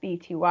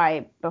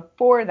MFBTY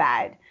before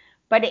that,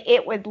 but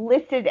it was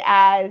listed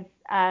as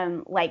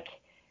like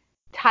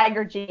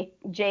Tiger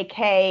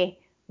JK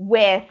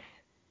with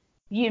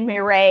Yoon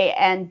Mi-rae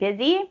and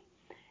Busy,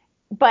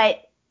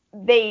 but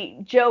they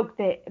joked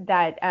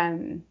that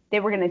they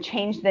were going to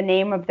change the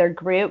name of their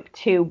group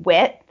to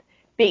WIT,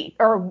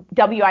 or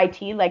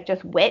WIT, like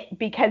just WIT,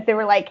 because they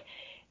were like,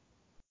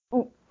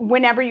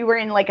 whenever you were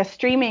in like a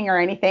streaming or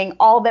anything,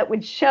 all that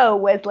would show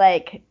was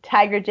like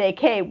Tiger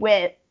JK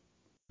WIT,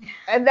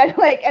 and then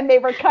like, and they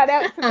were cut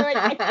out. So they're like,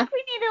 I think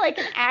we needed like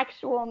an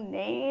actual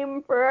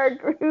name for our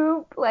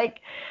group,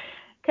 like,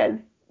 because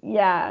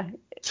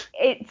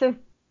it's a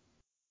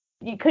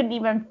you couldn't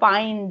even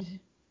find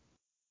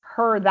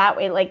her that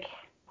way. Like,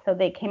 so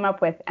they came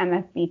up with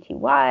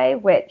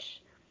MFBTY,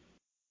 which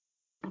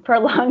for a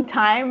long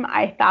time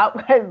I thought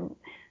was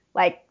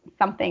like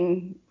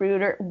something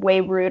ruder,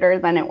 way ruder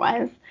than it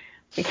was,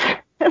 because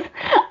I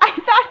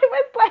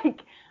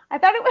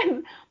thought it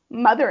was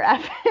mother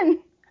effing.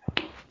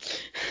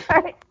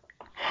 Sorry.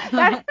 I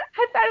thought it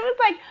was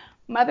like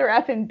mother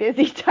effing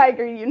Busy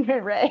Tiger Yoon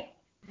Mi-rae,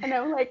 and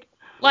I'm like,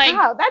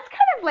 wow, that's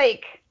kind of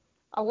like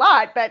a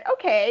lot, but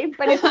okay.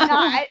 But it's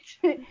not.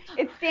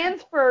 It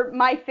stands for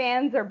my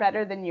fans are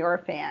better than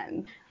your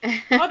fans.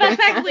 Oh, that's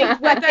actually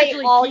What they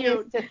all cute.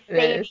 used to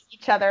say to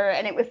each other,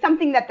 and it was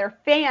something that their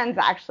fans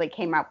actually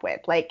came up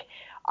with. Like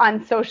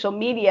on social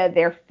media,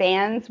 their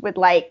fans would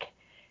like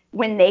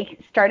when they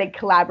started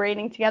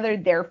collaborating together,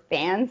 their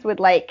fans would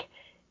like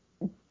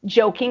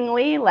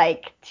jokingly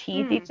like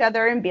tease each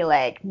other and be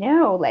like,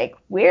 no, like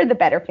we're the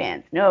better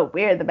fans. No,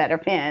 we're the better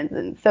fans.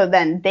 And so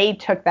then they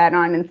took that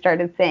on and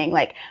started saying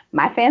like,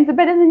 my fans are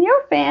better than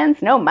your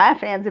fans. No, my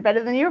fans are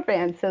better than your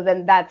fans. So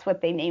then that's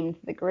what they named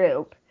the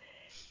group,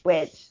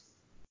 which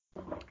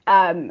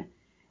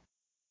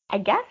I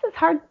guess it's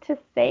hard to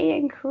say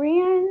in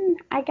Korean,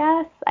 I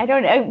guess. I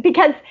don't know.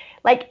 Because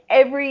like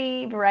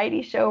every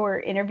variety show or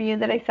interview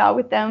that I saw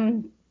with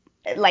them,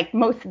 like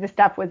most of the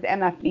stuff was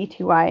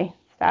MFB2Y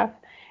stuff.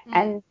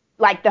 And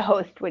like the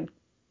host would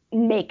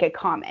make a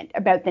comment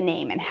about the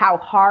name and how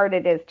hard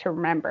it is to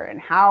remember and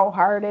how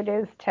hard it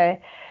is to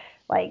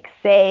like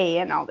say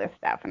and all this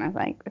stuff. And I was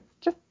like, it's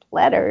just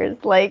letters.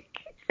 Like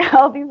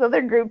all these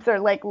other groups are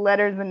like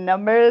letters and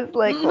numbers.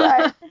 Like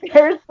what?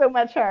 They're so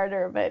much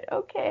harder, but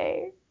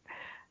okay.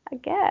 I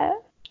guess.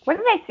 What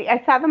did I see?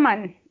 I saw them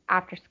on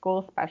After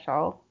School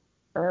Special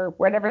or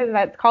whatever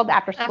that's called.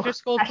 After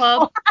School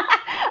Club.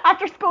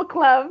 After School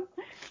Club.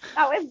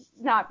 That was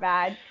not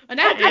bad. An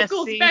after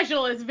school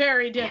special is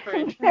very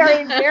different.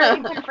 Very,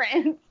 very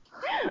different.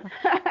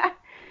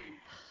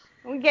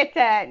 We get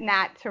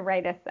Nat to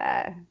write us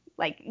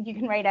like you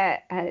can write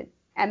a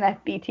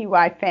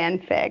MFBTY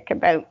fanfic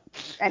about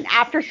an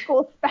after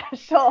school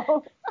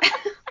special.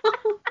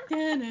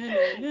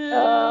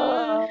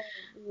 Oh,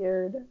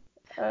 weird.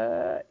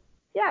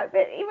 Yeah,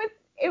 but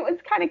it was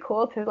kind of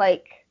cool to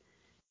like.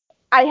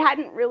 I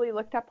hadn't really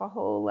looked up a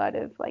whole lot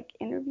of like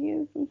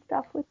interviews and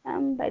stuff with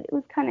them, but it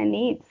was kind of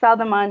neat. Saw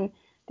them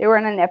they were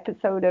on an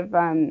episode of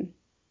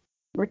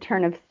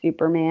Return of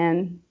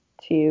Superman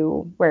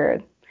 2,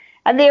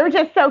 and they were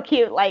just so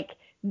cute. Like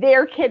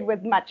their kid was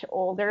much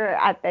older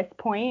at this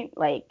point.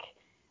 Like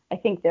I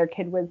think their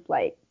kid was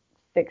like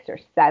 6 or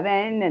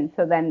 7, and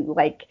so then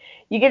like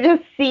you could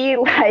just see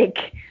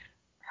like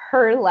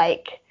her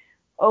like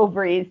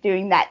ovaries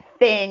doing that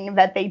thing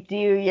that they do,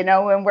 you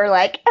know, when we're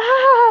like,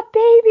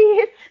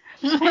 babies.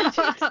 And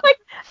she's like,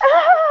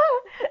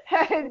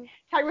 and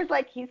Tiger's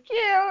like, he's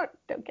cute.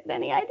 Don't get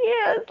any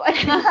ideas. Like,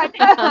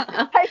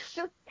 I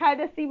just kind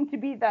of seemed to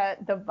be the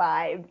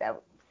vibe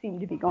that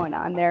seemed to be going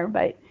on there,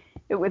 but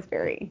it was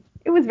very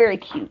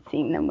cute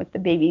seeing them with the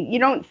baby. You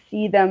don't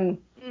see them.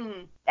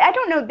 I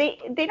don't know.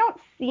 They don't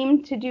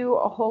seem to do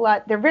a whole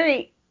lot. They're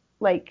very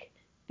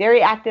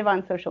active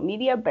on social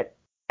media, but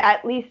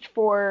at least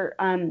for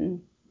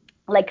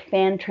like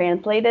fan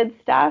translated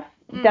stuff,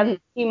 it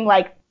doesn't seem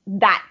like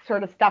that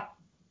sort of stuff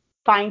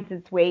finds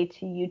its way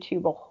to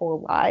YouTube a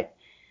whole lot.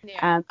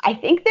 Yeah. I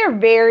think they're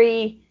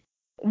very,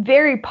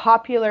 very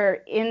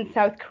popular in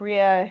South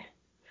Korea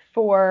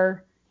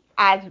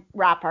as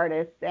rap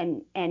artists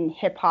and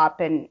hip hop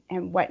and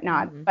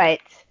whatnot,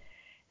 but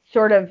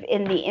sort of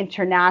in the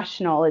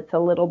international, it's a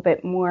little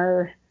bit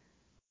more,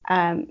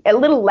 a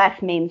little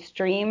less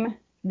mainstream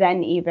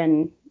than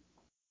even,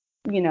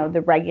 you know,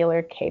 the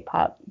regular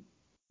K-pop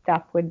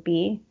stuff would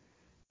be.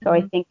 So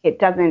I think it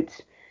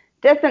doesn't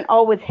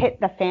always hit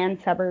the fan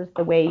subbers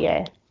the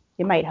way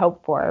you might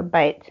hope for,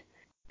 but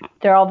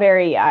they're all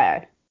very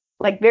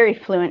very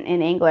fluent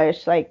in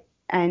English, like,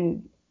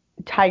 and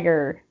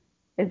Tiger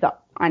is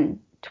on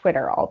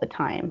Twitter all the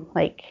time.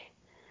 Like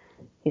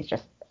he's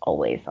just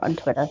always on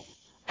Twitter.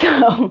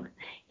 So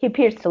he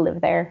appears to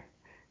live there.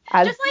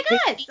 Just like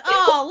us.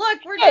 Oh,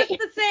 look, we're just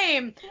the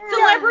same.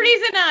 Celebrities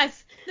and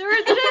us. They're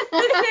just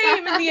the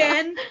same in the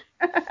end.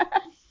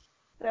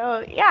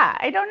 So yeah,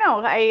 I don't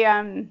know.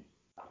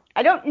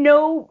 I don't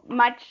know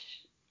much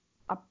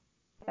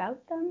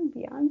about them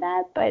beyond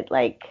that, but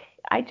like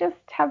I just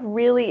have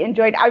really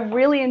enjoyed. I've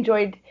really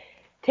enjoyed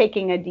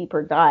taking a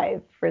deeper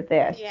dive for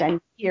this and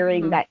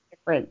hearing that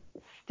different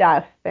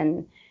stuff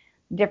and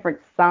different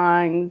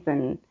songs,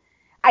 and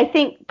I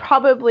think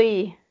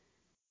probably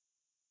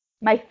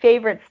my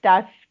favorite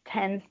stuff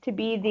tends to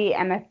be the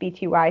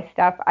MFBTY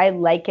stuff. I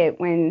like it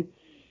when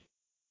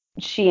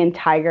she and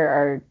Tiger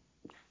are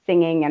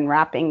singing and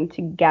rapping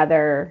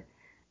together.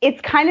 It's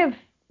kind of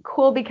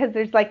cool because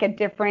there's like a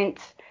different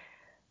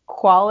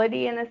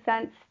quality in a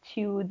sense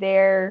to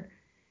their,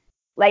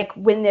 like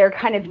when they're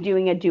kind of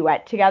doing a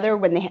duet together,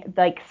 when they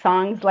like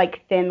songs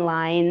like Thin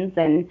Lines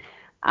and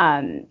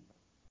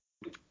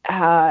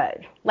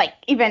like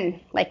even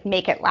like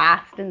Make It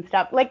Last and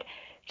stuff, like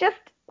just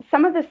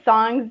some of the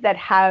songs that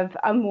have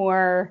a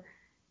more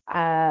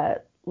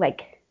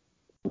like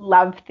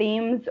love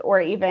themes,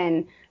 or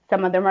even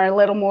some of them are a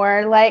little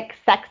more like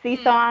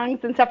sexy songs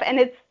and stuff. And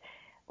it's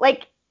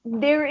like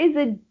there is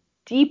a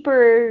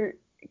deeper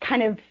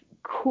kind of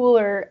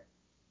cooler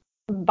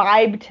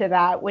vibe to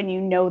that when you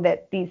know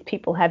that these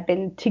people have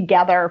been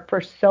together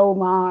for so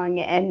long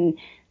and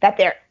that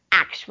they're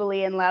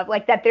actually in love,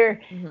 like that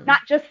they're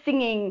not just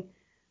singing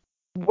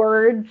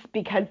words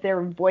because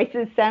their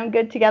voices sound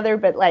good together,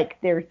 but like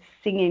they're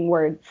singing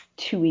words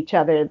to each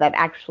other that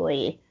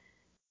actually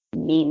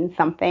mean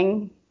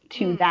something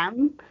to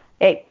them.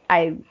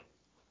 I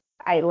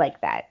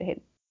like that.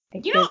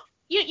 You know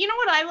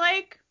what I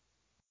like?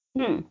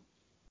 Hmm.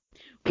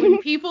 When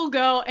people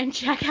go and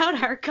check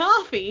out our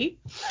coffee.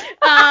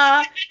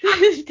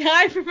 It's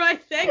time for my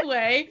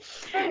segue.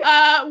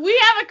 We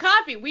have a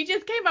coffee. We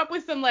just came up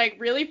with some like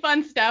really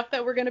fun stuff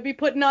that we're going to be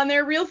putting on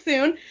there real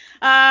soon.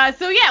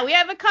 So yeah, we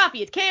have a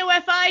coffee. It's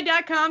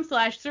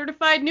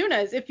kofi.com/certified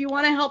Nunas. If you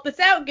want to help us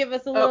out, give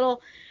us a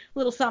little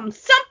something.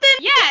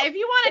 Yeah, if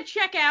you want to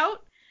check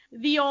out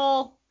the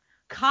old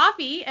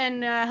coffee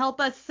and help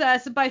us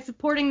by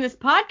supporting this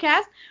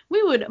podcast,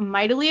 we would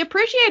mightily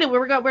appreciate it.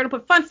 We're gonna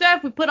put fun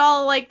stuff. We put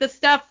all like the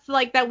stuff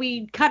like that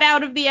we cut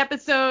out of the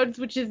episodes,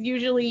 which is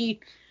usually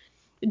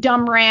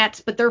dumb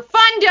rants, but they're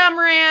fun dumb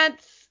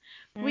rants.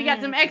 We got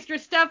some extra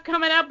stuff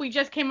coming up. We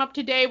just came up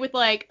today with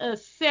like a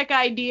sick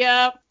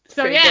idea.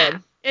 So yeah,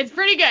 it's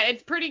pretty good.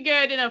 It's pretty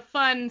good in a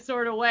fun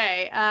sort of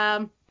way.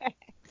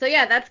 So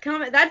yeah, that's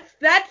coming. That's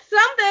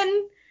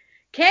something.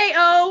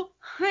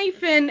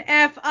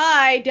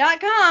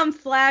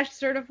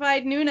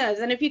 ko-fi.com/certified Nunas.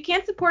 And if you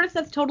can't support us,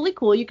 that's totally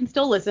cool. You can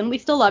still listen. We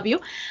still love you.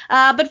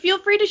 But feel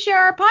free to share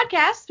our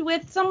podcast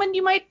with someone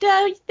you might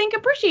think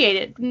appreciate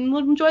it and will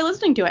enjoy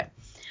listening to it.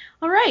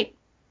 All right.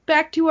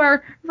 Back to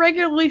our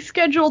regularly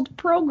scheduled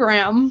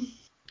program.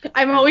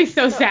 I'm always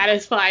so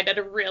satisfied at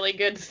a really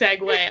good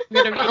segue. I'm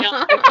gonna be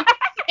honest.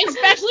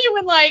 Especially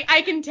when like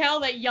I can tell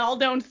that y'all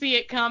don't see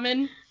it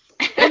coming.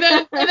 And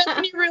then when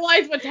you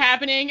realize what's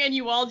happening and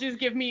you all just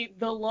give me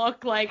the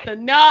look like the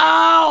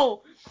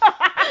no.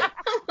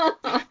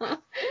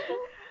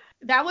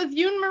 That was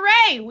Yoon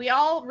Marais. We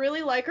all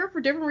really like her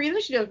for different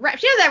reasons. She does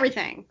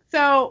everything.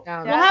 So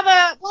we'll have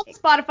a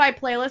Spotify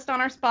playlist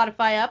on our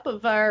Spotify app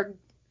of our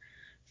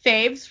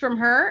faves from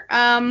her.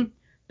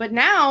 But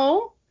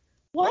now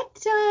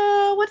what's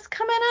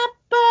coming up?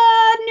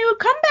 New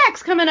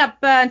comebacks coming up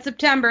in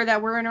September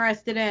that we're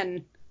interested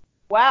in.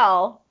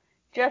 Well,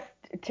 just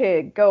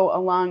to go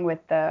along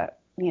with the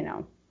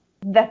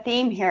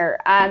theme here,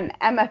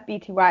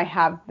 MFBTY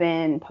have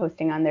been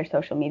posting on their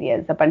social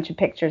medias a bunch of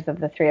pictures of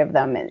the three of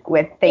them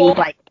with things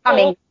like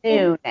coming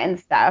soon and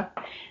stuff.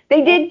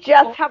 They did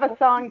just have a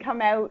song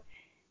come out,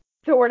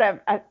 sort of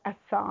a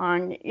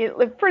song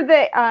for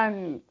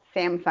the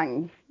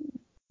Samsung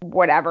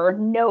whatever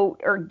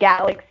Note or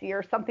Galaxy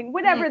or something,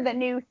 whatever the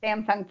new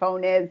Samsung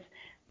phone is.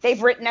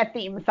 They've written a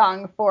theme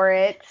song for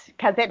it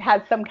because it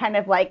has some kind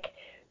of like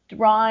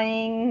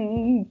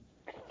drawing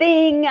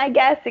thing, I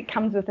guess. It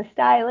comes with a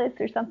stylus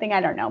or something.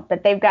 I don't know.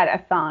 But they've got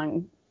a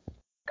song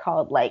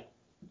called like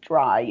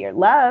Draw Your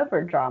Love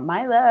or Draw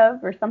My Love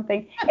or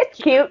something. It's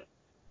cute.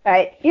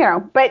 But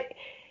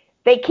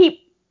they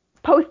keep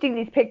posting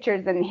these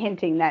pictures and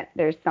hinting that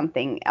there's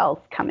something else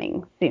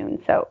coming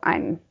soon. So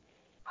I'm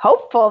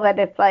hopeful that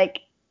it's like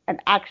an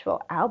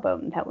actual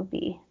album. That would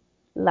be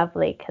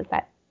lovely because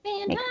that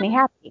makes me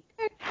happy.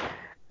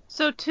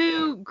 So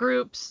two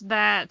groups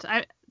that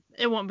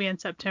it won't be in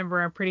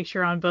September, I'm pretty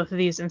sure, on both of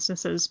these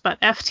instances. But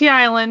FT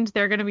Island,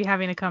 they're going to be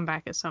having a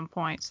comeback at some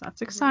point, so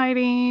that's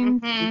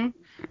exciting. Mm-hmm.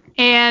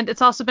 And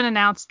it's also been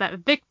announced that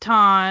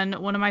Victon,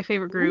 one of my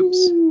favorite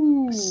groups,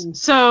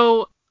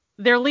 so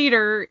their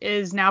leader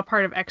is now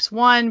part of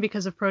X1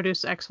 because of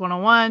Produce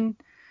X101.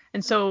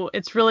 And so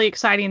it's really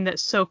exciting that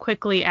so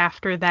quickly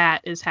after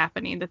that is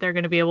happening that they're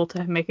going to be able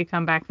to make a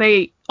comeback.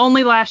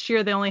 Last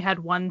year they only had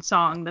one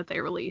song that they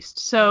released.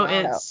 So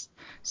it's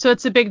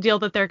a big deal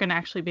that they're going to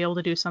actually be able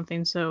to do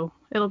something. So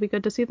it'll be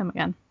good to see them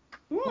again.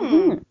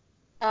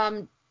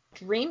 Mm-hmm.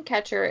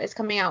 Dreamcatcher is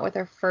coming out with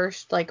their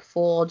first like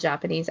full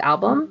Japanese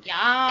album.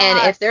 Yes. And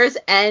if there's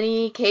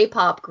any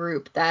K-pop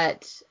group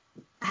that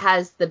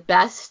has the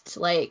best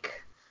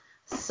like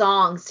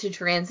songs to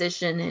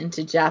transition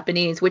into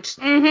Japanese, which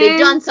they've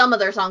done some of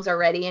their songs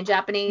already in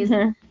Japanese,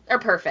 they're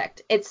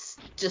perfect. It's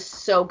just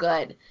so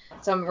good.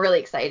 So I'm really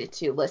excited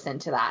to listen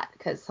to that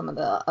because some of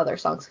the other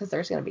songs, because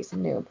there's going to be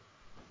some new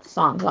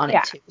songs on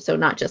it too. So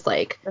not just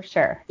like for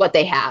sure what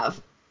they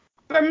have.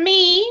 For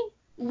me,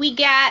 we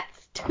got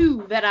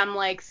two that I'm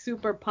like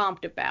super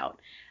pumped about.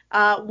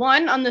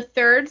 One on the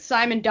 3rd,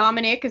 Simon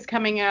Dominic is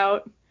coming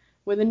out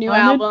with a new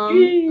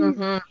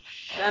album.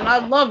 And I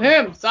love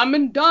him.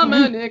 Simon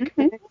Dominic.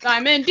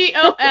 Simon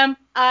Dominico.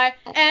 Okay.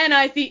 And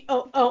also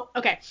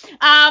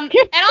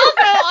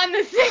on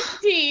the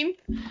 16th,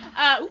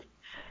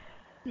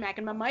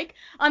 smacking my mic.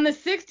 On the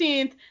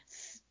 16th,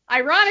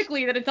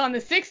 ironically that it's on the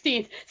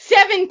 16th,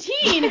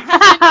 17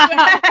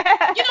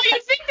 has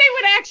you'd think they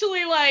would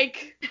actually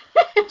like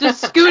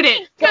just scoot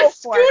it.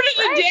 Just scoot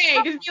it a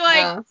day. Just be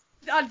like,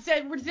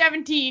 we're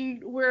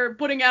 17, we're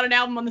putting out an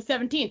album on the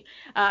 17th.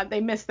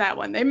 They missed that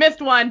one. They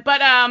missed one,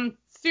 but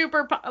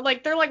super,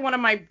 like, they're like one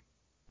of my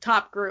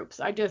top groups.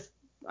 I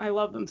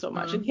love them so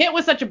much. And Hit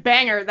was such a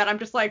banger that I'm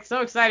just like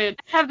so excited.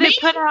 Have they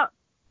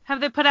Have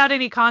they put out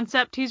any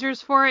concept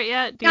teasers for it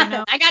yet? Do you Nothing.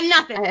 know? I got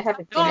nothing. I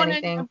haven't seen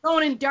anything. I'm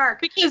going in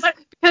dark.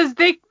 Because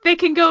they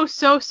can go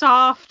so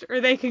soft or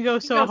they can go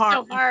so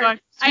hard. So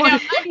hard. So I know.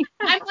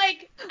 I'm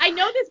like, I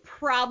know this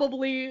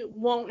probably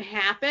won't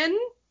happen,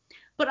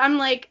 but I'm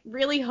like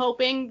really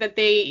hoping that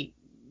they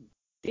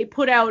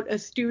put out a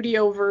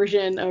studio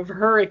version of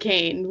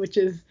Hurricane, which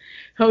is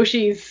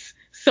Hoshi's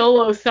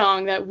solo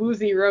song that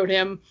Woozy wrote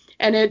him,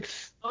 and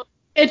it's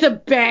a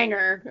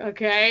banger,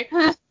 okay?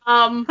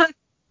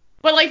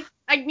 But like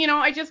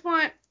I just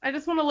want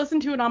to listen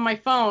to it on my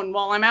phone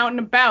while I'm out and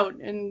about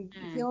and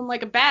feeling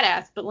like a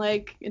badass, but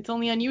like it's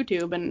only on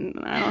YouTube and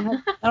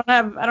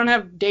I don't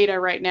have data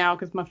right now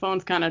cuz my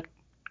phone's kind of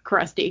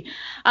crusty.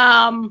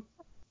 But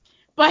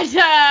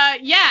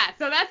yeah,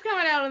 so that's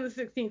coming out on the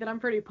 16th and I'm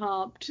pretty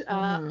pumped.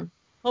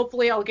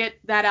 Hopefully I'll get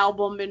that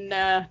album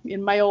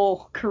in my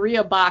old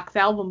Korea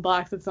album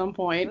box at some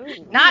point.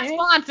 Ooh, not okay.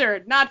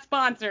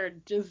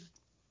 sponsored, just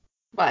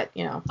But,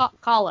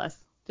 call us.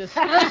 Just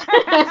Not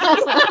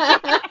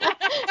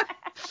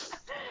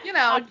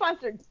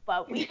sponsored,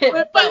 but we.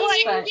 but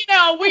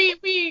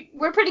like,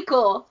 we're pretty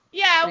cool.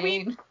 yeah, I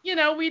mean.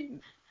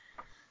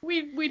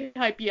 we'd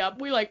hype you up.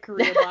 We like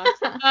Korea box.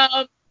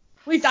 At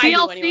least I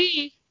do anyway.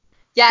 CLC.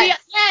 Yes.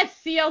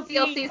 Yes, CLC.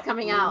 CLC's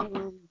coming out.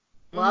 Mhm.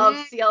 Love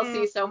Mhm.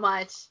 CLC so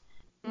much.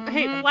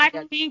 Hey, Mhm.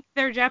 Blackpink,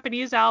 their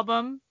Japanese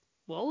album.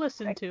 We'll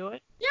listen to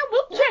it. Yeah,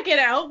 we'll check it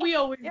out. We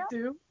always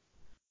do.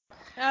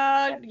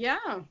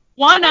 Yeah.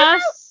 One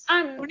Us.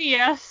 Um,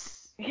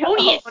 Onius.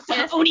 Onius. That's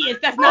not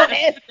Onius. that's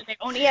the name.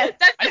 Onius.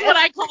 That's just what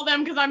I call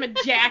them because I'm a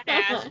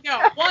jackass.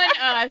 No, One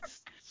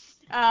Us.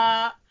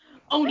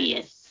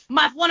 Onius.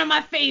 One of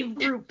my fave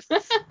groups.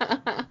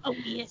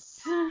 Onius.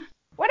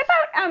 What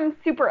about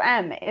Super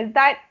M? Is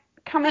that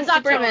coming? That's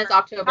Super M is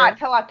October. Not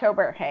till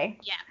October, hey?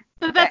 Yeah.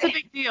 So that's a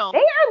big deal. They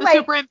are The like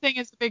Super M thing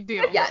is a big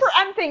deal. the Yes. Super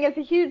M thing is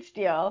a huge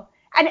deal,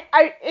 and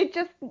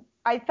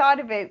I thought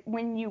of it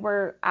when you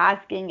were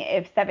asking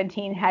if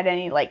 17 had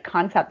any like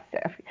concept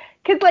stuff,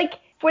 because like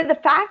for the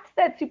fact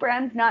that Super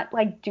M's not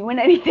like doing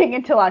anything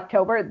until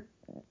October,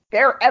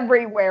 they're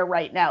everywhere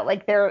right now.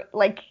 Like their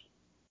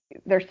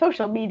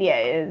social media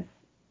is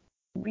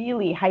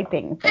really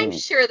hyping things. I'm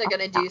sure they're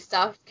gonna do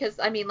stuff because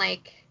I mean,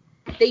 like,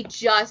 they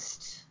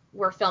just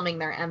were filming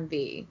their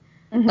MV,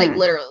 like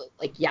literally,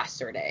 like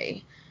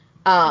yesterday,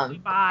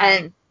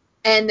 and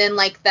then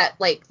like that,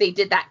 like they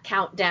did that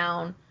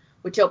countdown,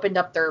 which opened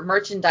up their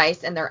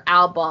merchandise and their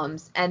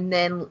albums, and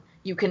then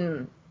you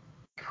can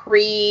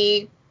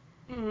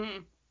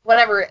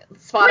whatever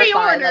Spotify,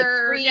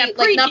 Pre-order,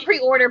 like not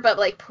pre-order, but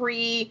like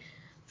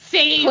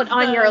save put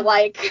on your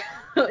like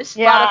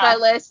Spotify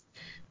list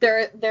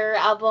their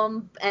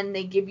album, and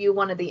they give you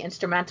one of the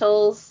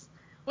instrumentals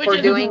for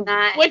doing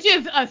that. Which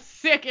is a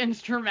sick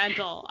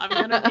instrumental, I'm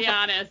gonna be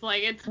honest.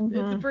 Like it's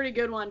a pretty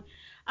good one.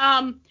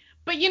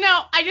 But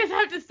I just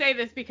have to say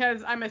this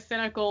because I'm a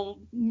cynical,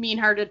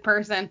 mean-hearted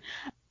person.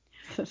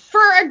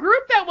 For a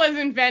group that was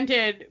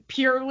invented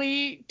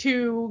purely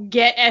to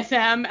get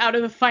SM out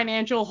of the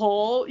financial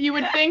hole, you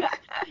would think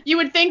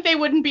they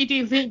wouldn't be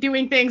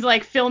doing things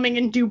like filming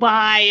in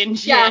Dubai and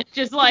shit,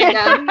 just like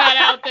putting that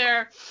out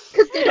there.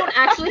 Because they don't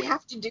actually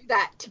have to do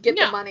that to get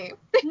the money.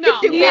 No,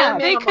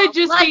 they could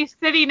just be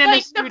sitting in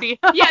a studio.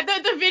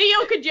 The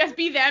video could just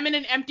be them in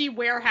an empty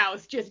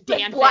warehouse just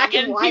dancing, black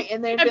and white,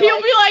 and people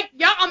be like,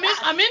 yeah,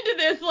 I'm into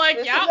this, like,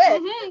 this yeah,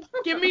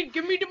 give me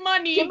the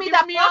money, give me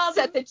that me box all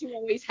set that you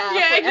always have.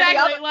 Yeah,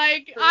 exactly.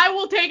 Like, I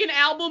will take an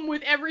album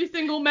with every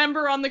single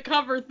member on the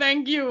cover.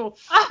 Thank you.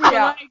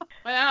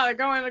 They're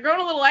going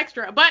a little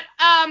extra, but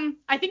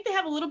I think they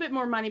have a little bit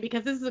more money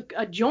because this is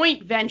a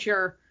joint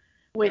venture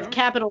with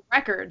Capitol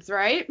Records,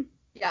 right?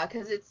 Yeah,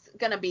 because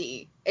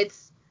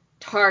it's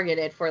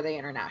targeted for the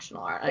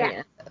international art.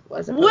 Yeah.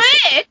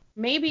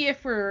 Maybe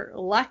if we're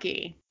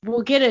lucky,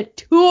 we'll get a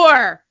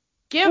tour.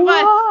 Give us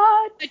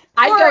a tour.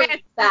 I don't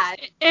get that.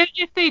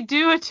 If they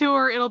do a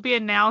tour, it'll be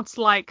announced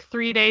like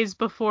 3 days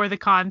before the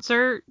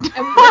concert. And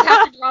we just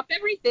have to drop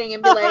everything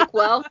and be like,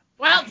 well,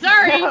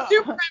 sorry,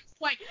 Super M's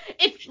like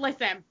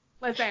listen.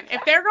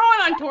 If they're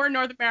going on tour in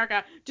North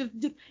America, just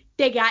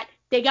they got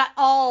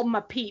all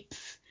my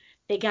peeps.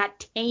 They got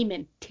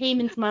Taemin.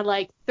 Taemin's my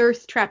like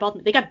thirst trap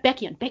ultimate. They got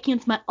Baekhyun.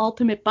 Baekhyun's my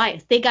ultimate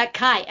bias. They got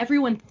Kai.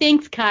 Everyone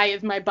thinks Kai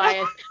is my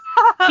bias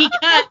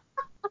because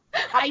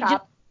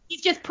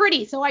he's just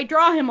pretty, so I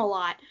draw him a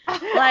lot.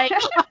 Like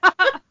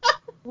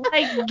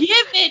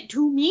give it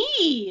to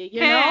me, you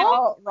know?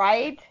 Oh,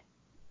 right.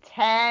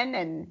 10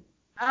 and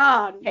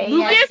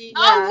Lucas.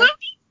 Oh,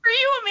 Lucas for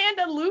you,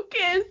 Amanda.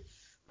 Lucas.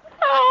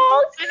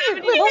 Oh, I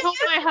haven't even told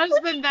my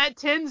husband that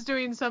 10's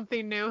doing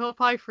something new. He'll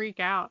probably freak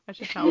out. I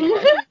should tell him.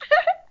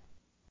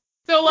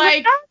 So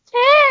like 10.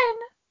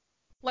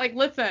 Like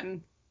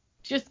listen,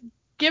 just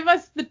give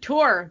us the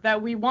tour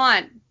that we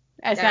want,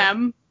 SM.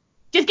 Yeah.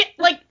 Just get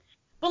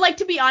but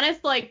to be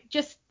honest, like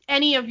just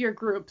any of your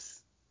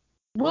groups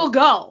will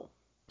go.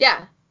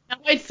 Yeah.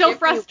 It's so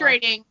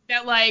frustrating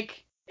that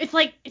like it's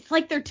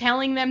like they're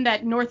telling them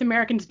that North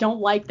Americans don't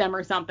like them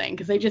or something,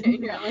 because they just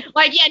Yeah.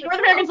 like, yeah, North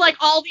Americans like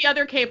all the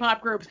other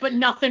K-pop groups, but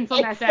nothing from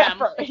Except SM.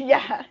 for,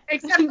 yeah.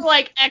 Except for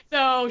like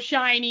EXO,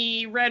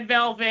 SHINee, Red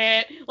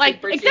Velvet, like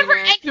Super except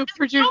Junior.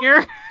 for Super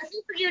Junior.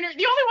 Super Junior.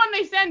 The only one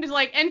they send is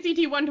like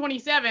NCT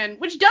 127,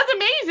 which does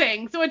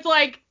amazing. So it's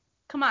like,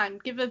 come on,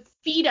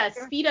 feed us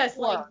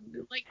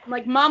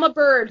like Mama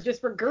Bird,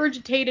 just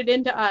regurgitate it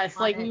into us.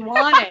 Like we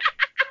want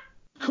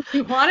it.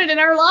 We want it in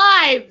our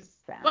lives.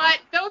 But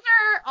those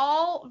are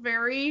all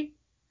very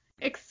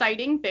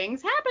exciting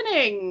things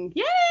happening.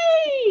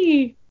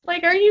 Yay!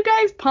 Like, are you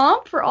guys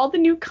pumped for all the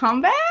new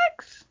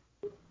comebacks?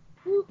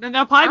 And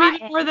they'll probably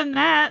be more than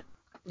that.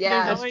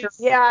 Yeah. There's always-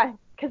 Yeah,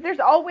 because there's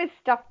always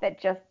stuff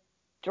that just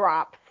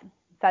drops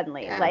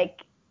suddenly. Yeah.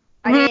 Like,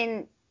 I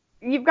mean,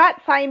 you've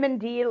got Simon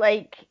D,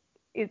 like,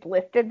 is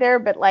listed there,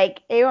 but,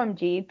 like,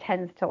 AOMG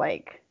tends to,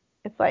 like,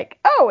 it's like,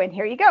 oh, and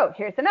here you go.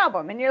 Here's an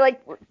album. And you're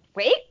like,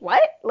 wait,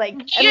 what? Like,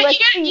 You unless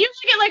usually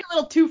get like a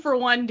little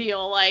 2-for-1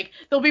 deal. Like,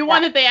 there'll be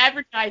one that they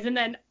advertise and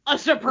then a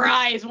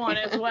surprise one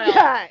as well.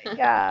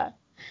 Yeah.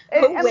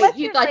 Oh, Unless wait,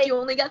 you you're, thought like, you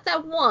only got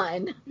that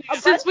one.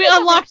 Since we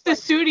unlocked the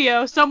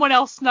studio, someone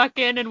else snuck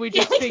in and we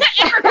just It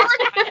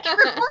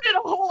recorded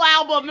a whole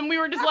album, and we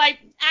were just like,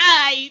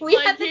 We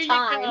like, had the here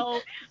time. you go.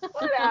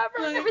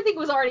 whatever. Everything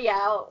was already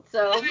out,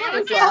 so It might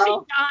was as already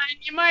well. done.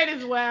 You might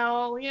as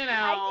well, you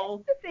I know.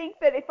 used to think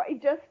that if I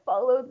just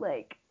followed,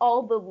 like,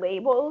 all the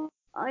labels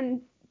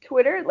on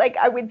Twitter, like,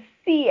 I would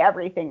see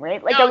everything,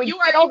 right? Like, I No, would you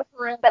get are all the,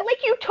 incorrect. but, like,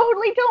 you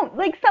totally don't.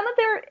 Like, some of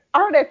their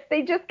artists,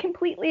 they just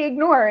completely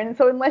ignore. And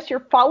so unless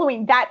you're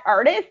following that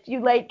artist, you,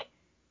 like,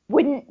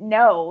 wouldn't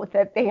know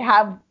that they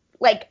have,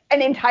 like,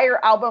 an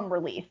entire album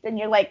released. And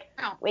you're like,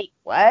 No. wait,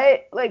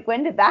 what? Like,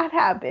 when did that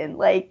happen?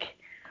 Like,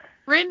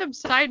 Random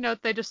side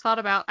note they just thought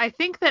about. I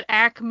think that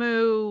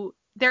ACMU,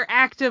 they're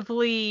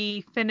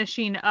actively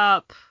finishing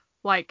up,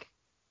 like,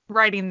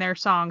 writing their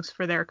songs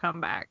for their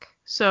comeback.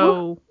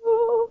 So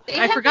They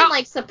I have forgot. been,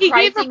 like,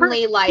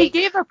 surprisingly, He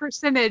gave a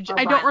percentage. a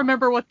I don't while.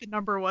 remember what the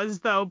number was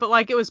though, but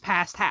like it was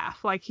past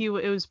half. Like it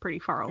was pretty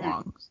far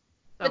along.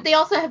 But they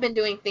also have been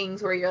doing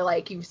things where you're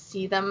like, you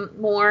see them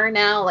more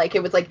now. Like,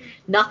 it was like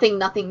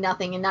nothing,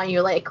 and now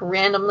you like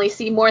randomly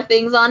see more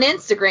things on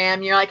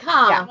Instagram. You're like,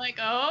 huh, I'm like,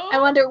 oh. I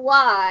wonder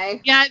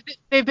why. Yeah,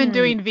 they've been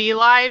doing V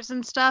lives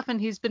and stuff, and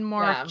he's been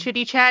more Yeah.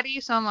 chitty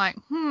chatty. So I'm like,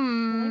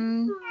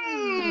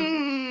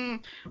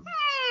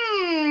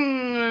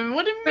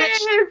 What a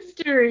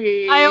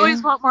mystery. I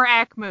always want more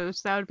ACMU,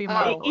 so that would be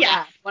more Oh, cool.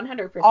 yeah,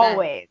 100%.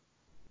 always.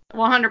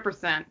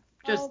 100%.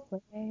 Just,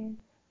 Always.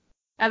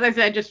 as I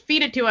said, just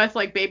feed it to us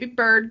like baby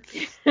birds.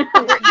 We're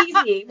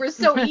easy. We're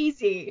so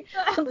easy.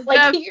 Like,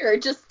 Yes. here,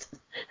 just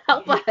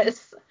help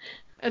us.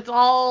 That's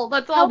all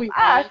Help we us.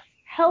 want.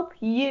 Help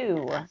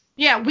you.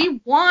 Yeah,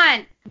 we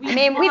want. I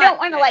mean, we don't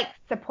want to, like,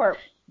 support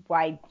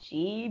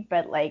YG,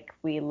 but, like,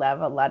 we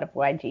love a lot of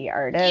YG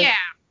artists. Yeah.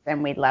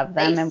 And we love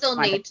them. They and still we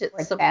want need to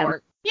them.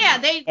 support.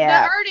 Yeah,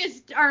 Yeah. the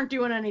artists aren't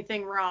doing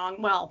anything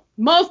wrong. Well,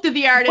 most of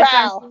the artists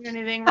Well. aren't doing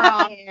anything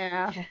wrong.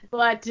 Yeah.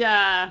 But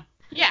yeah.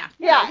 Yeah,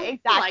 we like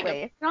exactly.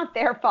 'em. It's not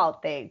their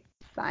fault they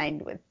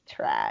signed with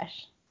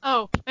trash.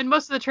 Oh, and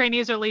most of the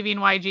trainees are leaving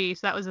YG,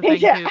 so that was a thing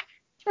Yeah. too.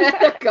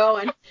 They're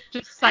going.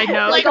 Just side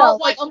note. Like,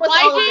 Almost all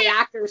of YG the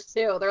actors,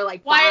 too. They're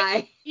like,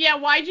 Why- bye. Yeah,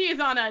 YG is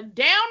on a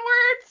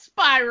downward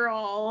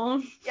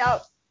spiral.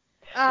 Yep.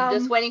 I'm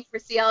just waiting for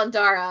CL and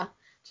Dara.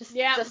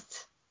 Yeah.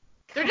 Just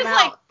They're come just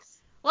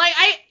like,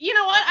 out. you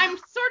know what? I'm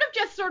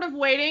sort of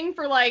waiting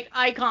for like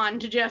Icon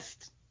to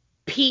just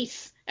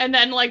peace and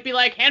then like be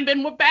like,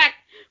 Hanbin, we're back,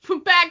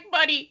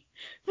 buddy,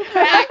 we're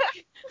back.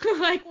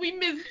 Like, we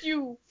missed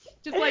you.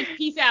 Just like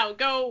peace out.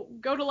 Go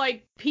to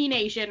like P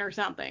Nation or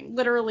something.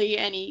 Literally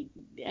any.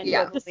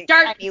 Yeah. Just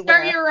start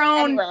Anywhere. your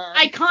own Anywhere.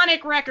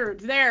 iconic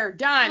records. There,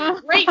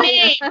 done. Great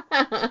name.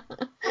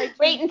 Like,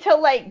 wait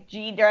until, like,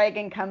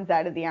 G-Dragon comes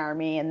out of the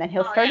army, and then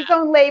he'll Oh, start yeah. his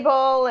own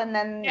label, and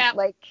then, Yeah.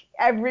 like,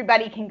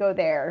 everybody can go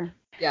there.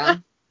 Yeah.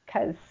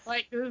 Because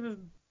Like, this is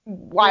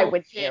why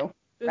would bullshit. you,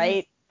 This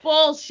right? is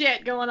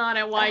bullshit going on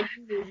at YG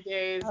these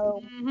days.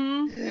 Oh.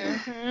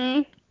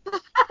 Mm-hmm.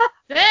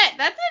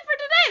 That's it for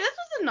today. This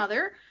was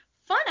another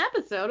fun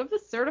episode of the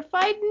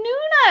Certified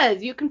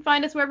Nunas. You can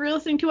find us wherever you're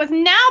listening to us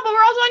now, but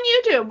we're also on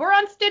YouTube. We're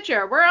on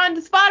Stitcher. We're on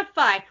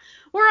Spotify.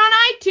 We're on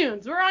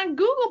iTunes. We're on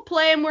Google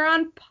Play, and we're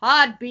on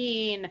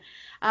Podbean.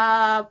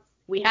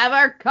 We have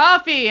our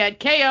coffee at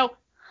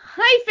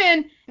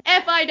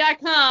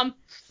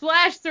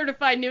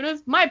ko-fi.com/certified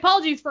Nunas. My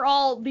apologies for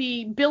all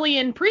the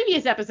billion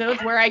previous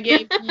episodes where I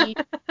gave the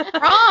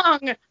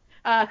wrong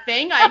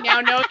thing. I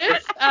now know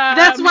this.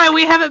 That's why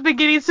we haven't been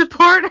getting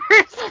supporters.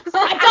 It's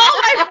all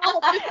my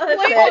fault. Just blame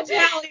That's it.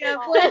 Natalia.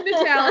 Blame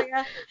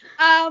Natalia.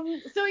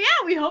 So yeah,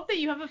 we hope that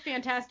you have a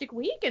fantastic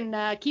week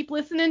and keep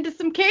listening to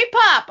some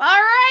K-pop. All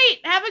right,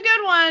 have a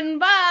good one.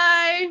 Bye.